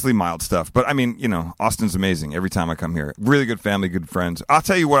mostly mild stuff. But I mean, Austin's amazing every time I come here. Really good family, good friends. I'll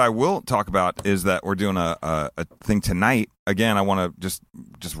tell you what I will talk about is that we're doing a thing tonight. Again, I want to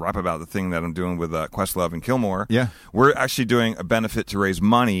just rap about the thing that I'm doing with Questlove and Kilmore. Yeah. We're actually doing a benefit to raise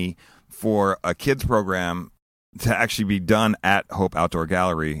money for a kids program to actually be done at Hope Outdoor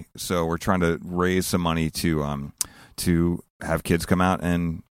Gallery. So we're trying to raise some money to have kids come out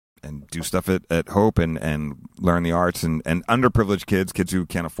and do stuff at Hope and learn the arts and underprivileged kids who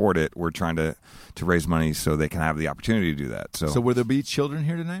can't afford it. We're trying to raise money so they can have the opportunity to do that. So will there be children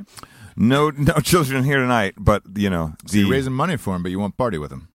here tonight? no children here tonight, but So you're raising money for them, but you won't party with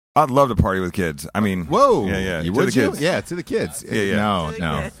them. I'd love to party with kids. I mean, Whoa. yeah, You to would the kids. Yeah, to the kids. Yeah. No.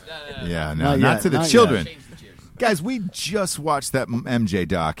 Yeah, no. Not Not yet, to the not children. yet. Guys, we just watched that MJ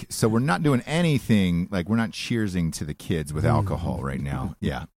doc, so we're not doing anything, like we're not cheersing to the kids with alcohol right now.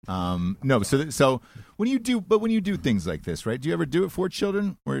 Yeah. No, so when you do things like this, right? Do you ever do it for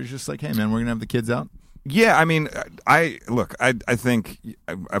children where it's just like, hey man, we're going to have the kids out? Yeah, I mean, I think,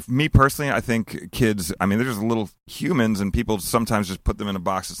 me personally, I think kids, I mean, they're just little humans, and people sometimes just put them in a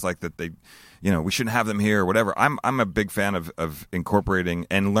box. It's like that they, we shouldn't have them here or whatever. I'm a big fan of incorporating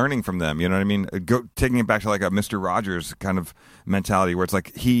and learning from them. You know what I mean? Taking it back to like a Mr. Rogers kind of mentality, where it's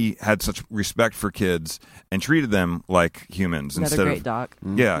like he had such respect for kids and treated them like humans Another instead great of doc.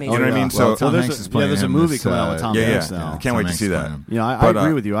 Yeah, Amazing. you know what I mean? Well, So Tom there's Hanks a- is playing there's a him movie this, coming out with Tom yeah, Hanks yeah. now. Can't wait to Hanks see that. playing him. I But,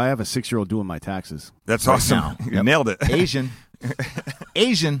 agree with you. I have a 6-year-old doing my taxes. That's Right awesome. now. You Yep. nailed it.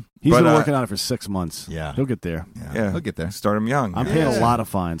 Asian. He's But, been working on it for 6 months. Yeah. He'll get there. Yeah, He'll get there. Start them young. I'm paying a lot of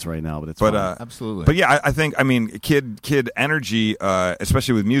fines right now, but it's But fine. Absolutely. But yeah, I think kid energy,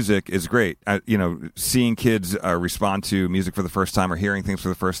 especially with music, is great. Seeing kids respond to music for the first time or hearing things for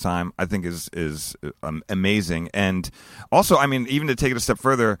the first time, I think is amazing. And also, I mean, even to take it a step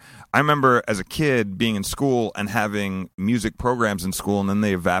further, I remember as a kid being in school and having music programs in school, and then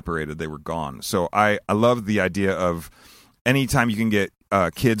they evaporated; they were gone. So I love the idea of anytime you can get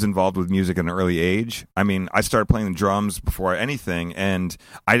kids involved with music at an early age. I mean, I started playing the drums before anything, and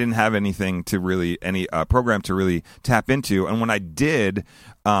I didn't have anything to really any program to really tap into. And when I did,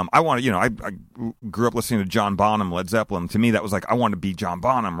 I wanted, I grew up listening to John Bonham, Led Zeppelin. To me, that was like, I want to be John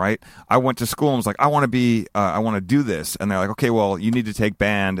Bonham, right? I went to school and was like, I want to do this. And they're like, okay, well, you need to take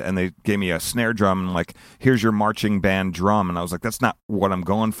band. And they gave me a snare drum and like, here's your marching band drum. And I was like, that's not what I'm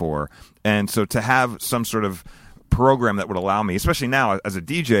going for. And so to have some sort of program that would allow me, especially now as a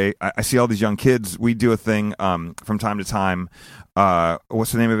DJ, I see all these young kids. We do a thing from time to time.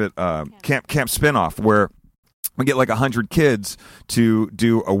 What's the name of it? Camp Spinoff, where we get like 100 kids to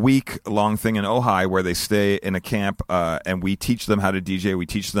do a week-long thing in Ojai where they stay in a camp, and we teach them how to DJ. We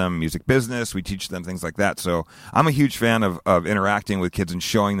teach them music business. We teach them things like that. So I'm a huge fan of interacting with kids and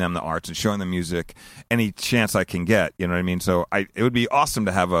showing them the arts and showing them music any chance I can get. You know what I mean? So it would be awesome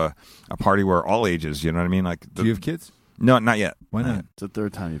to have a party where all ages, you know what I mean? Like, do you have kids? No, not yet. Why not? It's the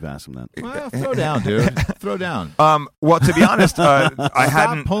third time you've asked him that. Well, throw down, dude. Throw down. Well, to be honest, I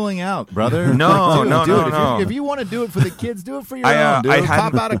Stop pulling out, brother. No. If you want to do it for the kids, do it for your own, dude.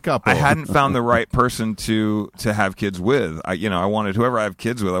 Pop out a couple. I hadn't found the right person to have kids with. I wanted whoever I have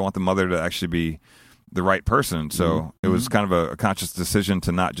kids with, I want the mother to actually be the right person. So it was kind of a conscious decision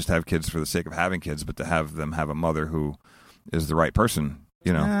to not just have kids for the sake of having kids, but to have them have a mother who is the right person.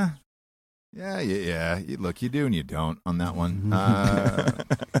 Yeah. Look, you do and you don't on that one.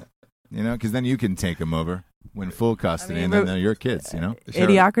 Because then you can take them over when full custody, and then they're your kids. Sure.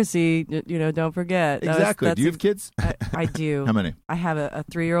 Idiocracy. Don't forget. Exactly. Do you have kids? I do. How many? I have a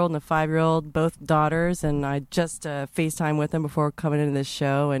 3-year-old and a 5-year-old, both daughters, and I just FaceTime with them before coming into this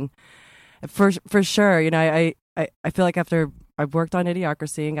show. And for sure, I feel like after I've worked on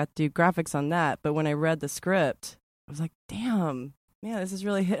Idiocracy and got to do graphics on that, but when I read the script, I was like, damn, man, this is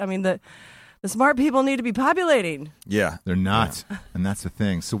really hit. I mean, the smart people need to be populating. Yeah, they're not, and that's the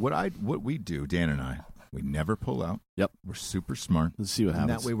thing. So what we do, Dan and I, we never pull out. Yep, we're super smart. Let's see what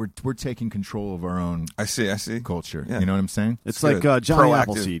happens. That way, we're taking control of our own. I see culture. Yeah. You know what I'm saying? It's like Johnny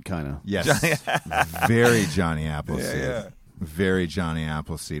Appleseed, kind of. Yes, very Johnny Appleseed. Yeah. Very Johnny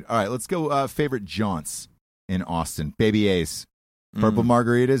Appleseed. All right, let's go. Favorite jaunts in Austin. Baby Ace, purple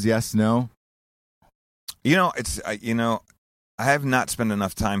margaritas. Yes, no. I have not spent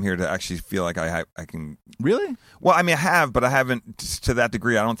enough time here to actually feel like I can. Really? Well, I mean, I have, but I haven't to that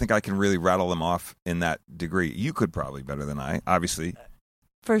degree. I don't think I can really rattle them off in that degree. You could probably better than I, obviously.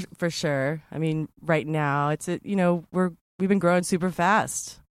 For sure. I mean, right now we've been growing super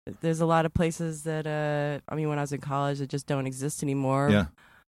fast. There's a lot of places that when I was in college, that just don't exist anymore. Yeah.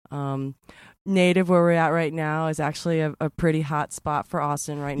 Native, where we're at right now, is actually a pretty hot spot for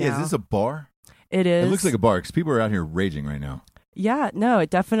Austin right now. Is this a bar? It is. It looks like a bar because people are out here raging right now. Yeah, no, it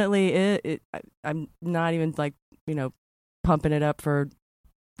definitely is. I'm not even pumping it up for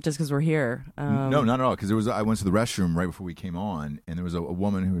just because we're here. No, not at all. Because I went to the restroom right before we came on, and there was a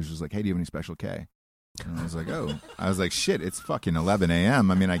woman who was just like, "Hey, do you have any Special K?" And I was like, "Oh," I was like, "Shit, it's fucking 11 a.m.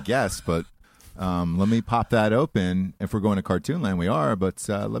 I mean, I guess, but let me pop that open. If we're going to Cartoon Land, we are. But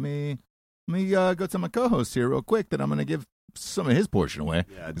let me go tell my co-host here real quick that I'm going to give some of his portion away.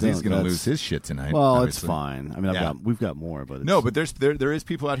 Yeah, he's going to lose his shit tonight. Well, obviously. It's fine. I mean, we've got more, but but there is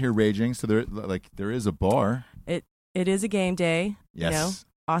people out here raging. So there is a bar. It is a game day. Yes.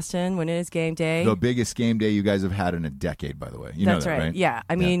 Austin, when it is game day, the biggest game day you guys have had in a decade. By the way, that's know that, right? Yeah,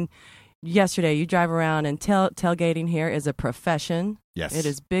 I mean, yesterday you drive around and tailgating here is a profession. Yes, it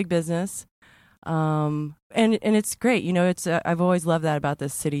is big business. And it's great. It's I've always loved that about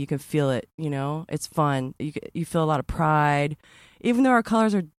this city. You can feel it. It's fun. You feel a lot of pride, even though our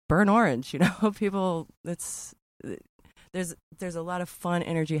colors are burnt orange. People. There's a lot of fun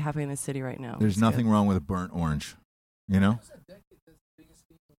energy happening in the city right now. There's nothing wrong with a burnt orange.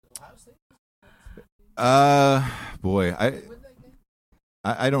 Boy,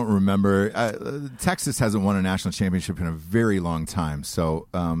 I don't remember. Texas hasn't won a national championship in a very long time. So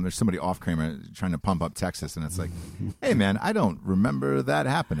there's somebody off Kramer trying to pump up Texas, and it's like, hey man, I don't remember that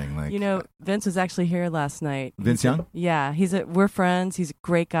happening. Like, Vince was actually here last night. Vince Young? Yeah, we're friends. He's a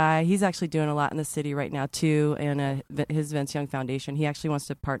great guy. He's actually doing a lot in the city right now too, and his Vince Young Foundation. He actually wants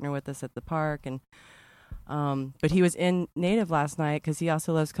to partner with us at the park, and but he was in Native last night because he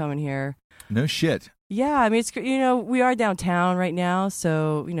also loves coming here. No shit. Yeah, I mean, it's we are downtown right now,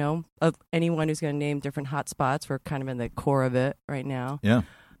 so of anyone who's going to name different hot spots, we're kind of in the core of it right now. Yeah.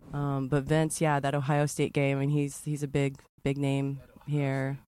 But Vince, that Ohio State game, and he's a big name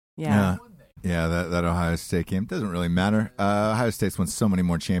here. Yeah. Yeah, that Ohio State game doesn't really matter. Ohio State's won so many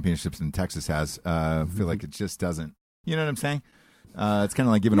more championships than Texas has. I feel like it just doesn't. You know what I'm saying? It's kind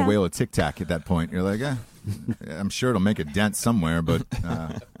of like giving a whale a Tic Tac at that point. You're like, I'm sure it'll make a dent somewhere, but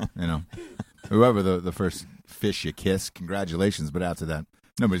whoever the first fish you kiss, congratulations. But after that,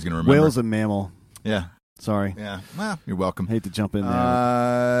 nobody's going to remember. Whale's a mammal. Yeah. Sorry. Yeah. Well, you're welcome. Hate to jump in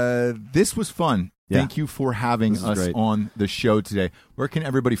there. This was fun. Yeah. Thank you for having us great. on the show today. Where can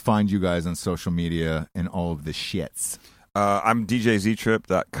everybody find you guys on social media and all of the shits? I'm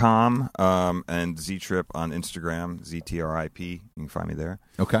DJZtrip.com and Ztrip on Instagram, ZTRIP. You can find me there.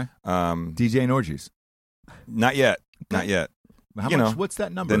 Okay. DJ and Orgies. Not yet. Not yet. How much? What's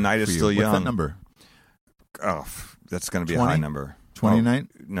that number? The night is still young. What's that number? Oh, that's going to be 20? a high number. 29?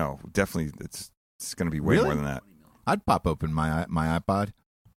 No, definitely. It's going to be way more than that. I'd pop open my iPod,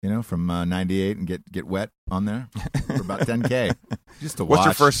 from 98 and get wet on there for about 10K. Just to watch. What's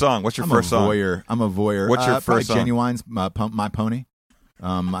your first song? I'm a voyeur. What's your first song? Genuine's My Pony.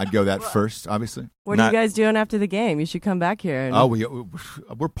 I'd go that first, obviously. What are you guys doing after the game? You should come back here.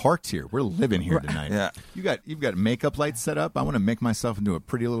 We're parked here. We're living here tonight. Yeah. You've got makeup lights set up. I want to make myself into a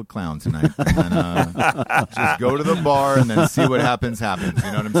pretty little clown tonight. And just go to the bar and then see what happens. You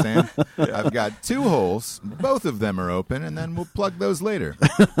know what I'm saying? I've got 2 holes. Both of them are open, and then we'll plug those later.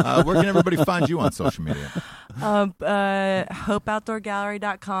 Where can everybody find you on social media?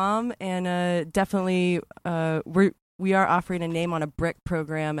 HopeOutdoorGallery.com, and definitely we are offering a name on a brick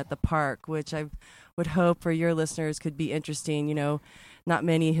program at the park, which I would hope for your listeners could be interesting. Not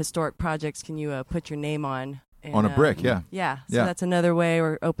many historic projects can you put your name on. And, on a brick, yeah. Yeah, so that's another way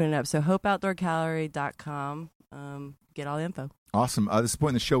we're opening up. So HopeOutdoorGallery.com, get all the info. Awesome. At this point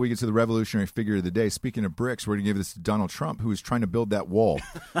in the show, we get to the revolutionary figure of the day. Speaking of bricks, we're going to give this to Donald Trump, who is trying to build that wall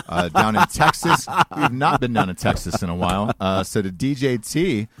down in Texas. We have not been down in Texas in a while. So to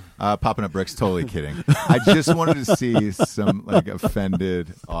DJT, popping up bricks, totally kidding. I just wanted to see some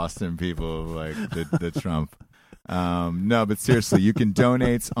offended Austin people like the Trump. No, but seriously, you can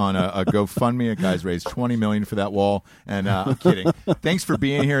donate on a GoFundMe. A guy's raised $20 million for that wall, and I'm kidding. Thanks for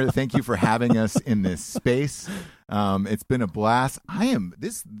being here. Thank you for having us in this space. It's been a blast.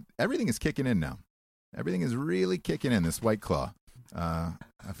 Everything is kicking in now. Everything is really kicking in. This White Claw. I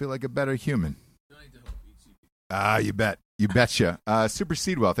feel like a better human. You bet. You betcha. Super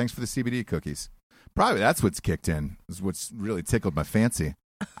Seedwell, thanks for the CBD cookies. Probably that's what's kicked in. This is what's really tickled my fancy.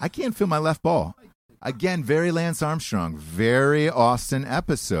 I can't feel my left ball. Again, very Lance Armstrong, very Austin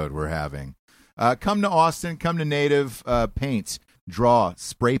episode we're having. Come to Austin, come to Native, paint, draw,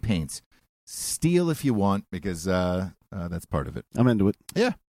 spray paint. Steal if you want, because that's part of it. I'm into it.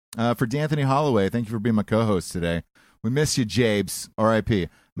 Yeah. For D'Anthony Holloway, thank you for being my co-host today. We miss you, Jabes. R.I.P.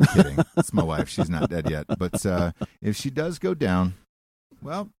 I'm kidding. It's my wife. She's not dead yet. But if she does go down,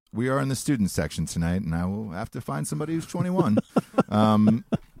 well, we are in the student section tonight, and I will have to find somebody who's 21. And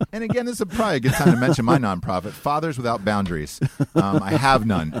again, this is probably a good time to mention my nonprofit, Fathers Without Boundaries. I have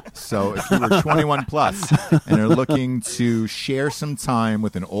none. So if you were 21 plus and are looking to share some time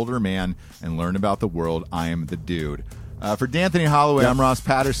with an older man and learn about the world, I am the dude. For D'Anthony Holloway, I'm Ross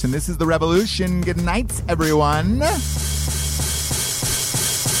Patterson. This is The Revolution. Good night, everyone.